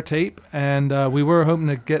CITR tape, and we were hoping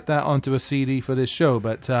to get that onto a CD for this show,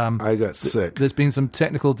 but I got sick. There's been some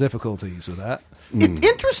technical difficulties with that. It's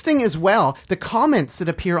interesting as well, the comments that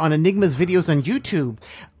appear on Enigma's videos on YouTube.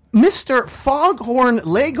 Mr. Foghorn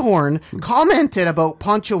Leghorn commented about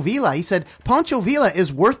Pancho Villa. He said, Pancho Villa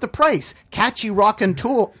is worth the price. Catchy rockin'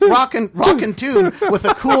 tune with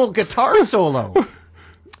a cool guitar solo.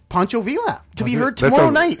 Pancho Villa, to be heard tomorrow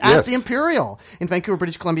night at the Imperial in Vancouver,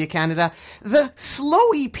 British Columbia, Canada. The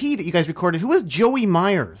slow EP that you guys recorded, who is Joey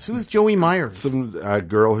Myers? Some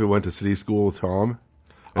girl who went to city school with Tom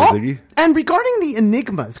and Ziggy. And regarding the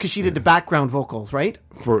Enigmas, because she did the background vocals, right?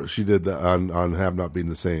 She did the on Have Not Been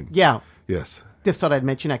the Same. Yeah. Yes. Just thought I'd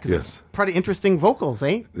mention that because it's pretty interesting vocals,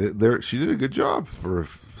 eh? She did a good job for a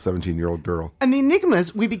 17-year-old girl. And the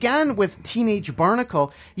Enigmas, we began with Teenage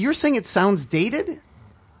Barnacle. You're saying it sounds dated?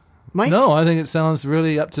 Mike? No, I think it sounds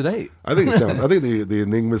really up to date. I think the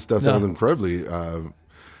Enigma stuff sounds incredibly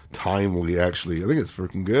timely. Actually, I think it's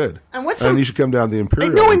freaking good. And you should come down to the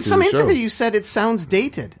Imperial. No, in some interview you said it sounds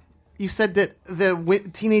dated. You said that the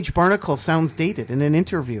Teenage Barnacle sounds dated in an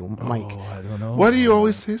interview, Mike. Oh, I don't know. Why do you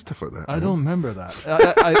always say stuff like that? I don't remember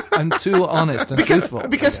that. I'm too honest and truthful.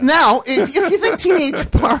 Because now, if you think Teenage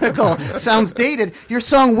Barnacle sounds dated, your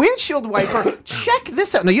song Windshield Wiper, check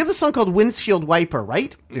this out. Now, you have a song called Windshield Wiper,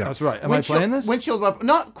 right? Yeah. That's right. Am I playing this? Windshield Wiper.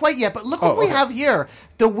 Not quite yet, but look what we have here.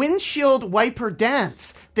 The Windshield Wiper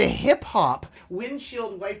Dance. The hip-hop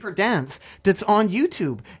windshield wiper dance that's on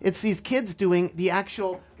YouTube. It's these kids doing the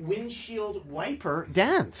actual windshield wiper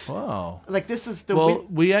dance. Wow. Like this is the...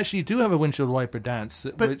 we actually do have a windshield wiper dance,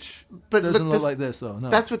 which doesn't look like this, though. No.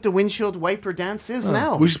 That's what the windshield wiper dance is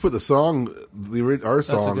now. We should put the song, our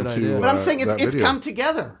song, a good idea. But I'm saying it's come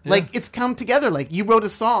together. Yeah. Like, it's come together. Like, you wrote a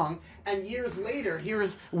song, and years later,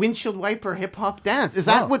 here's windshield wiper hip-hop dance. Is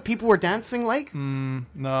that what people were dancing like?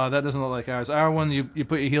 No, that doesn't look like ours. Our one, you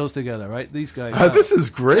put your heels together, right? These guys... this is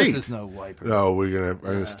great. This is no wiper. No, I'm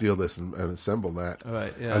gonna steal this and assemble that. All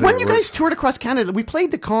right, yeah. When you guys toured across Canada, we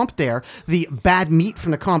played the comp there, the Bad Meat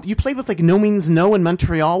from the comp. You played with like No Means No in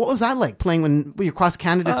Montreal. What was that like playing when you cross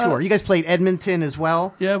Canada tour? You guys played Edmonton as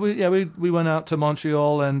well. Yeah, we went out to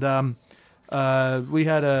Montreal and we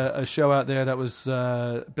had a show out there that was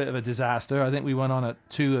a bit of a disaster. I think we went on at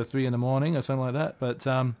 2 or 3 in the morning or something like that. But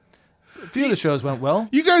a few of the shows went well.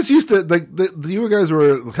 You guys used to you guys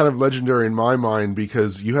were kind of legendary in my mind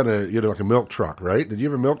because you had like a milk truck, right? Did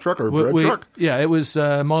you have a milk truck or a bread truck? Yeah, it was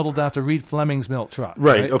modeled after Reed Fleming's milk truck.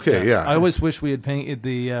 Right. Okay. Yeah. I always wish we had painted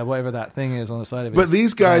the whatever that thing is on the side of it. But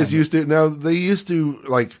these guys used to. Now they used to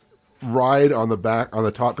like ride on the back on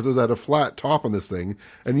the top because it had a flat top on this thing,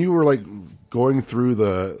 and you were like going through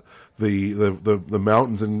the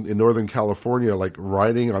mountains in Northern California, like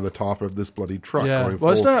riding on the top of this bloody truck. Yeah,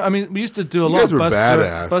 going we used to do a lot of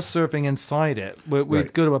bus surfing inside it.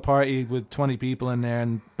 We'd go to a party with 20 people in there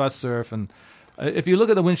and bus surf, and If you look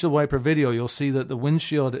at the windshield wiper video, you'll see that the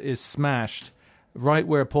windshield is smashed right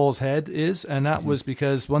where Paul's head is, and that was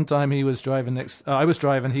because one time he was driving I was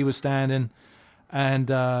driving, he was standing, and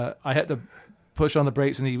I had to push on the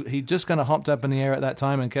brakes, and he just kind of hopped up in the air at that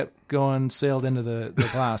time and kept going, sailed into the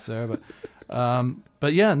glass there.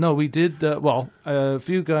 But yeah, no, we did. A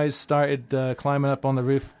few guys started climbing up on the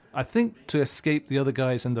roof, I think to escape the other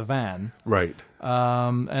guys in the van. Right.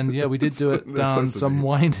 And yeah, we did do it down some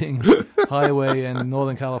winding highway in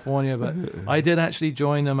Northern California, but I did actually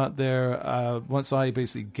join them up there once I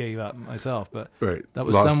basically gave up myself. But that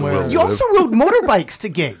was somewhere. You also rode motorbikes to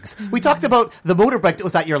gigs. We talked about the motorbike that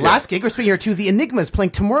was at your last gig. We're speaking here to the Enigmas playing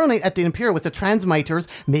tomorrow night at the Imperial with the Transmiters,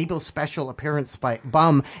 Mabel's special appearance by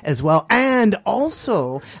Bum as well, and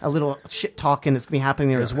also a little shit talking is going to be happening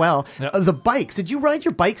there as well. The bikes. Did you ride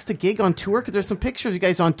your bikes to gig on tour? Because there's some pictures of you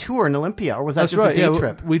guys on tour in Olympia, or was that just a day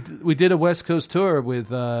trip? We did a West Coast tour with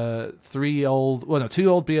two old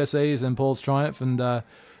BSAs and Paul's Triumph, and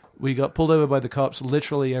we got pulled over by the cops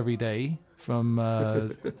literally every day from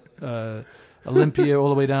Olympia all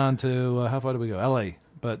the way down to how far did we go? LA.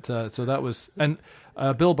 But so that was, and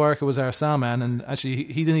Bill Barker was our sound man, and actually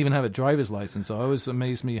he didn't even have a driver's license, so I was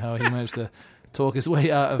amazed how he managed to talk his way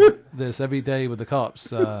out of this every day with the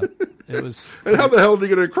cops. It was. And how the hell did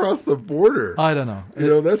he get across the border? I don't know.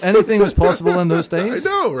 Anything was possible in those days. I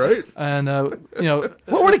know, right? And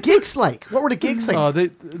what were the gigs like?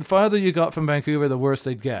 The farther you got from Vancouver, the worse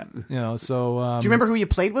they'd get. So. Do you remember who you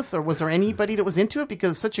played with, or was there anybody that was into it?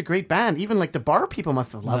 Because it's such a great band. Even like the bar people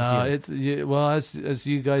must have loved you. As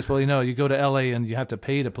you guys probably know, you go to LA and you have to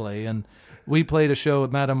pay to play, and we played a show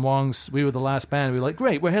at Madame Wong's. We were the last band. We were like,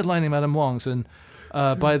 great, we're headlining Madame Wong's, and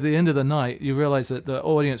by the end of the night, you realize that the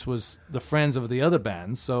audience was the friends of the other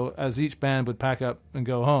bands. So as each band would pack up and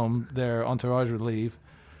go home, their entourage would leave.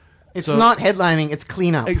 It's not headlining; it's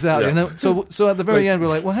cleanup. Exactly. Yeah. And then, so at the very end, we're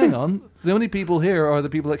like, well, hang on, the only people here are the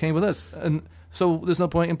people that came with us, and so there's no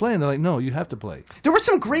point in playing. They're like, no, you have to play. There were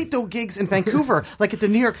some great, gigs in Vancouver, like at the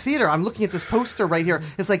New York Theatre. I'm looking at this poster right here.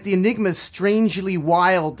 It's like the Enigmas' Strangely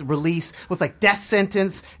Wild release with like Death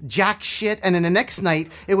Sentence, Jack Shit, and then the next night,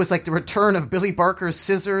 it was like the return of Billy Barker's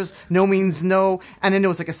Scissors, No Means No, and then there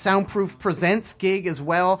was like a Soundproof Presents gig as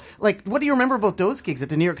well. Like, what do you remember about those gigs at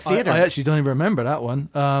the New York Theatre? I actually don't even remember that one.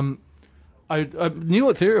 New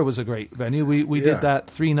York Theatre was a great venue. We did that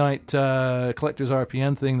 3-night Collector's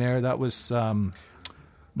RPM thing there. That was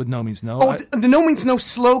with No Means No. Oh, the No Means No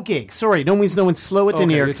slow gig. Sorry, No Means No and slow at the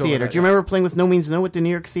New York Theatre. Do you remember playing with No Means No at the New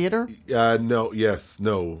York Theatre?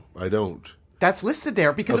 No, I don't. That's listed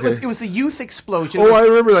there because it was the Youth Explosion. Oh, I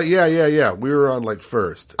remember that. Yeah. We were on like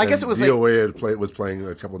first. I guess it was VOA was playing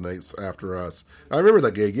a couple of nights after us. I remember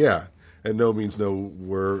that gig. Yeah. And No Means No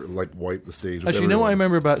were like wiped the stage. Actually, what I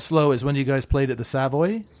remember about Slow is when you guys played at the Savoy.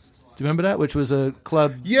 Do you remember that? Which was a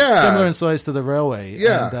club similar in size to the Railway.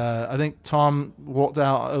 Yeah. And I think Tom walked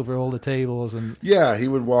out over all the tables. And he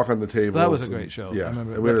would walk on the tables. That was a great show. Yeah, I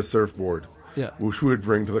remember and we had a surfboard. Yeah. Which we would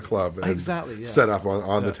bring to the club and set up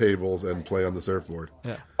on the tables and play on the surfboard.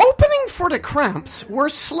 Yeah. Opening for the Cramps were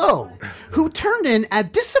Slow, who turned in a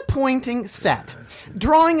disappointing set.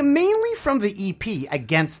 Drawing mainly from the EP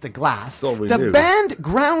Against the Glass, the band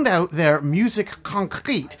ground out their musique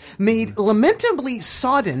concrète, made lamentably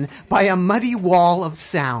sodden by a muddy wall of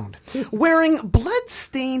sound. Wearing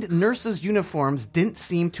blood-stained nurses' uniforms didn't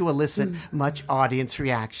seem to elicit much audience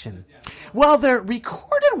reaction. While their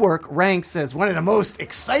recorded work ranks as one of the most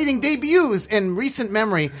exciting debuts in recent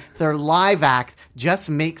memory, their live act just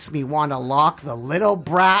makes me want to lock the little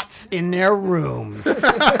brats in their rooms.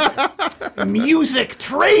 Music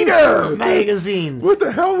Trader magazine. What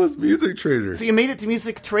the hell was Music Trader? So you made it to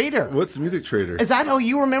Music Trader. What's Music Trader? Is that how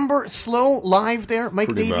you remember Slow live there, Mike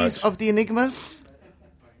Pretty Davies much. of the Enigmas?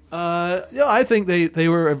 I think they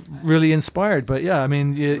were really inspired, but I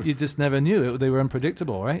mean, you just never knew. They were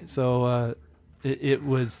unpredictable, right? So it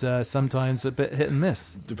was sometimes a bit hit and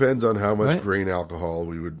miss. Depends on how much grain alcohol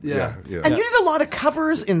we would. Yeah. And you did a lot of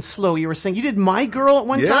covers in Slow. You were saying you did My Girl at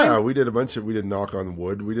one time. Yeah, we did a bunch of. We did Knock on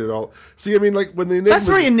Wood. We did all. See, I mean, like when the Enigmas. That's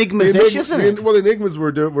very Enigmas-ish, isn't it? Well, the Enigmas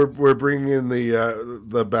were bringing in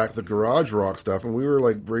the garage rock stuff, and we were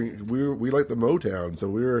like we liked the Motown, so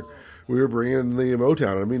we were bringing in the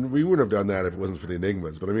Motown. I mean, we wouldn't have done that if it wasn't for the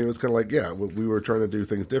Enigmas. But I mean, it was kind of like we were trying to do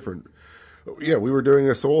things different. Yeah, we were doing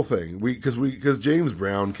a soul thing. Because James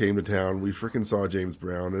Brown came to town. We freaking saw James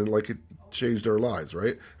Brown, and like it changed our lives,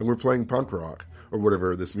 right? And we're playing punk rock or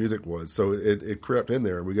whatever this music was. So it crept in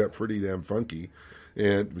there, and we got pretty damn funky.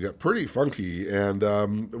 And we got pretty funky, and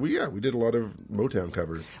we did a lot of Motown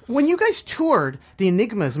covers. When you guys toured the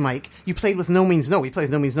Enigmas, Mike, you played with No Means No. We played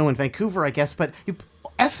with No Means No in Vancouver, I guess, but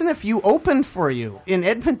SNFU opened for you in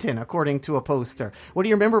Edmonton, according to a poster. What do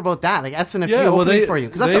you remember about that? Like SNFU opening for you?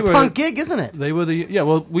 Because that's a punk gig, isn't it? They were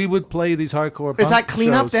well, we would play these hardcore punk Is that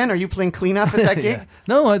cleanup shows. then? Are you playing cleanup at that gig? Yeah.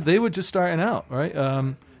 No, they were just starting out, right?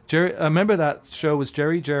 Jerry, I remember that show was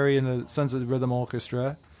Jerry and the Sons of the Rhythm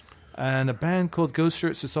Orchestra and a band called Ghost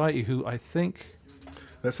Shirt Society, who I think...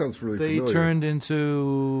 That sounds really They familiar. turned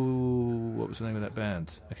into, what was the name of that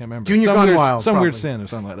band? I can't remember. Junior Gone Wild, Some probably. Weird Sin or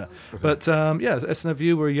something like that. But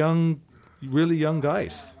SNFU were young, really young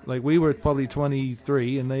guys. Like we were probably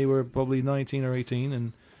 23 and they were probably 19 or 18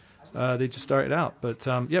 and they just started out. But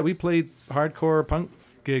we played hardcore punk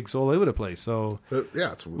gigs all over the place. So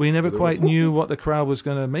we never quite knew what the crowd was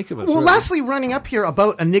going to make of us. Well, really. lastly, running up here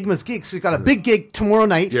about Enigmas gigs. So we've got a big gig tomorrow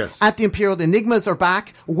night at the Imperial. The Enigmas are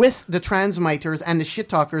back with the Transmiters and the Shit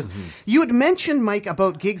Talkers. You had mentioned, Mike,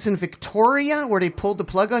 about gigs in Victoria where they pulled the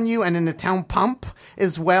plug on you, and in the Town Pump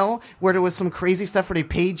as well, where there was some crazy stuff where they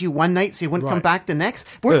paid you one night so you wouldn't come back the next.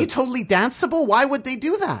 Weren't you totally danceable? Why would they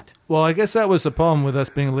do that? Well, I guess that was the problem with us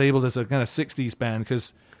being labeled as a kind of 60s band,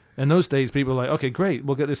 because in those days, people were like, okay, great,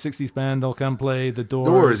 we'll get this 60s band, they'll come play the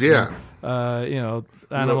Doors. Yeah. And,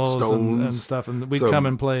 Animals and stuff, and we'd come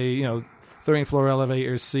and play, 13th Floor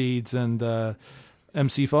Elevators, Seeds, and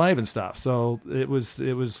MC5 and stuff. So it was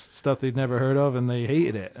stuff they'd never heard of, and they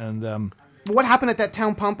hated it. And what happened at that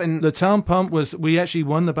Town Pump? And the Town Pump was, we actually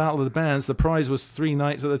won the Battle of the Bands. The prize was 3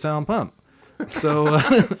 nights at the Town Pump. So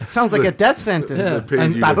sounds like a death sentence.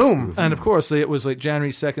 And boom. And of course, it was like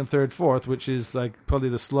January 2nd, 3rd, 4th, which is like probably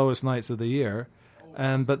the slowest nights of the year.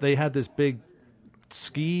 But they had this big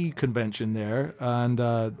ski convention there, and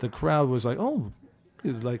the crowd was like, "Oh,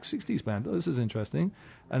 it was like 60s band. Oh, this is interesting."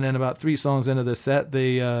 And then about 3 songs into the set,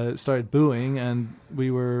 they started booing, and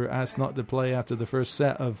we were asked not to play after the first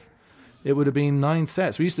set of. It would have been 9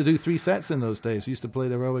 sets. We used to do 3 sets in those days. We used to play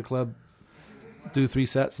the Railway Club. Do 3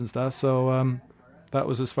 sets and stuff, so that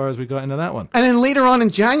was as far as we got into that one. And then later on in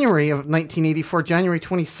January of 1984, January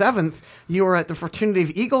 27th, you were at the Fraternity of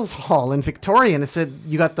Eagles Hall in Victoria, and it said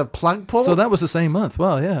you got the plug pulled? So that was the same month.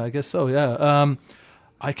 Well, yeah, I guess so, yeah.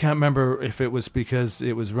 I can't remember if it was because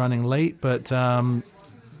it was running late, but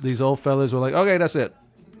these old fellas were like, okay, that's it.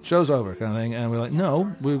 Show's over, kind of thing. And we're like,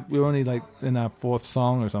 no, we're only like in our 4th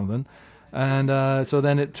song or something. And so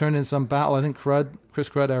then it turned into some battle. I think Chris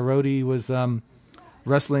Crud, our roadie, was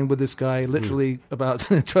wrestling with this guy literally about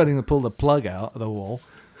trying to pull the plug out of the wall.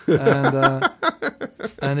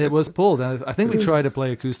 And it was pulled. And I think we tried to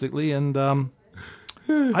play acoustically, and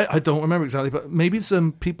I don't remember exactly, but maybe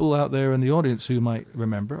some people out there in the audience who might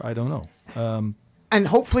remember. I don't know. And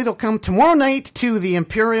hopefully they'll come tomorrow night to the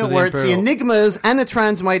Imperial, where it's the Enigmas and the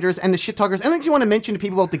Transmiters and the Shit Talkers. Anything you want to mention to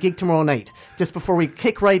people about the gig tomorrow night, just before we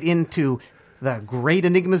kick right into the great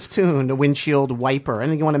Enigmas tune, the Windshield Wiper.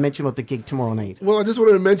 Anything you want to mention about the gig tomorrow night? Well, I just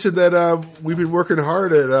wanted to mention that we've been working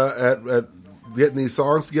hard at getting these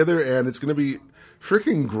songs together, and it's going to be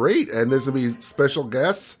freaking great. And there's going to be special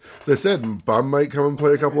guests. As I said, Bum might come and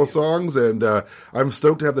play a couple of songs, and I'm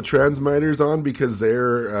stoked to have the Transmiters on because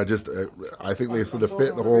they're I think they sort of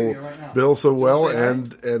fit the whole bill so well,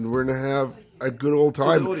 and we're going to have a good old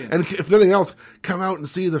time. And if nothing else, come out and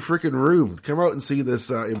see the freaking room. Come out and see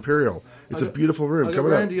this Imperial. It's a beautiful room. I got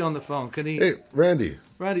Randy on the phone. Can he? Hey, Randy.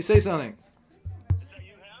 Randy, say something.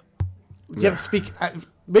 You have to speak.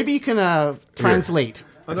 Maybe you can translate.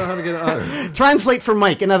 I don't know how to get it. Translate for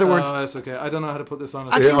Mike. In other words, that's okay. I don't know how to put this on.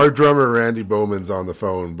 Our drummer Randy Bowman's on the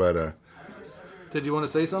phone, but did you want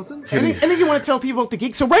to say something? Anything you want to tell people about the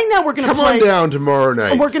gig? So right now we're going to play. Come on down tomorrow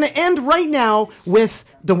night. And we're going to end right now with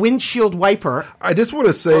the Windshield Wiper. I just want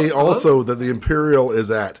to say also that the Imperial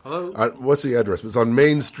is at. What's the address? It's on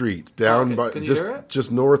Main Street, down by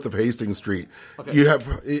just north of Hastings Street. Okay.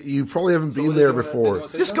 You probably haven't been there before.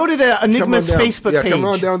 Just go to the Enigmas Facebook page. Come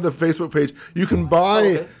on down to the Facebook page. You can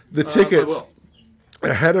buy the tickets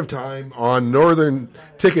ahead of time on Northern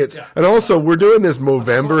Tickets. Yeah. And also, we're doing this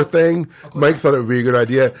Movember thing. Mike thought it would be a good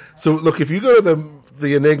idea. So, look, if you go to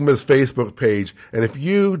the Enigmas Facebook page, and if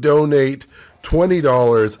you donate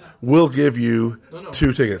 $20, we'll give you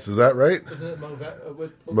 2 tickets. Is that right? Isn't it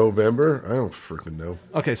Movember? I don't freaking know.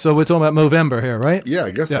 Okay, so we're talking about Movember here, right? Yeah,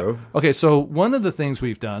 I guess so. Okay, so one of the things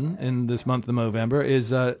we've done in this month of Movember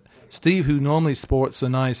is Steve, who normally sports a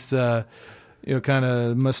nice... kind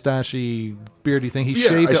of mustachy, beardy thing. He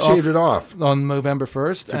shaved it off on November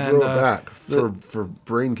 1st. To grow it back for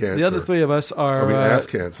brain cancer. The other 3 of us are ass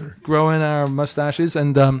cancer. Growing our mustaches.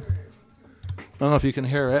 And I don't know if you can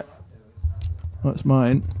hear it. That's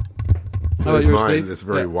mine. How about yours, Steve? It's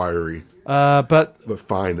very wiry. But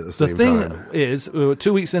fine at the same time. The thing is, we're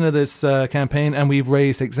 2 weeks into this campaign, and we've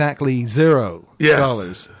raised exactly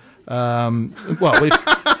 $0.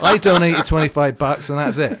 I donated $25 and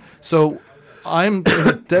that's it. So I'm in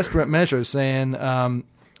a desperate measure saying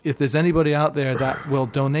if there's anybody out there that will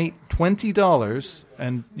donate $20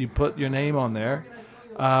 and you put your name on there,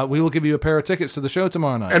 we will give you a pair of tickets to the show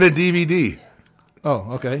tomorrow night. And a DVD.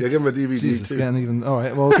 Oh, okay. Yeah, give him a DVD Jesus, too. All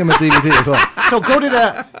right, well, we'll give him a DVD as well. So go to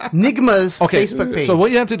the Enigmas Facebook page. So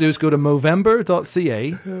what you have to do is go to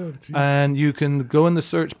Movember.ca and you can go in the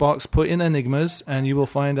search box, put in Enigmas, and you will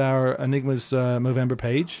find our Enigmas Movember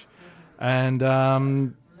page. And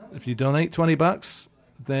if you donate $20,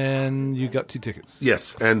 then you got 2 tickets.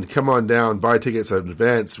 Yes, and come on down, buy tickets in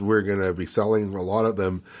advance. We're going to be selling a lot of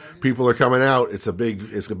them. People are coming out. It's a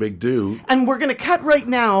big do. And we're going to cut right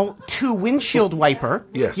now to windshield wiper.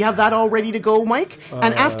 Yes. You have that all ready to go, Mike?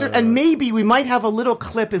 And maybe we might have a little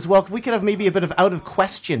clip as well. We could have maybe a bit of out of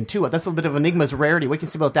question, too. That's a bit of Enigma's rarity. What can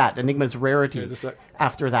you say about that? Enigma's rarity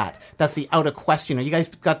after that. That's the out of question. You guys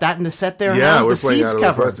got that in the set there? Yeah, huh? we're the playing seeds out of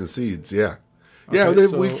cover. question seeds, yeah. Yeah, Okay,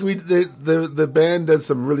 the band does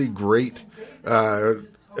some really great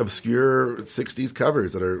obscure 60s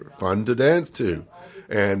covers that are fun to dance to.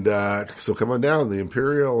 And so come on down, the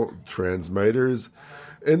Imperial Transmiters,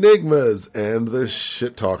 Enigmas, and the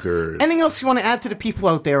Shit Talkers. Anything else you want to add to the people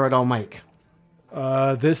out there at all, Mike?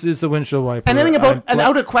 This is the windshield wiper. And anything about an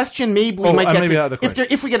out of question, maybe we might get maybe to. out of question.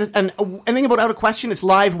 If we get anything about out of question, it's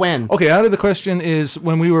live when? Okay, out of the question is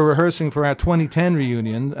when we were rehearsing for our 2010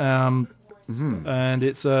 reunion, and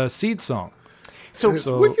it's a Seed song. So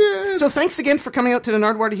thanks again for coming out to the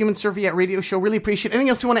Nardwuar the Human Serviette radio show. Really appreciate it. Anything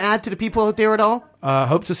else you want to add to the people out there at all?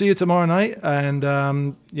 Hope to see you tomorrow night, and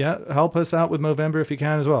help us out with Movember if you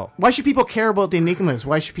can as well. Why should people care about the Enigmas?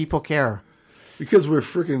 Why should people care? Because we're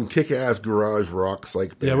freaking kick-ass garage rock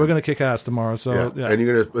psych band. Yeah, we're going to kick ass tomorrow. So yeah. And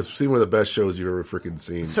you're going to see one of the best shows you've ever freaking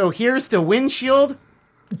seen. So here's the windshield.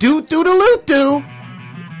 Doot doodaloo doo.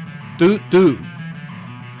 Doot doot.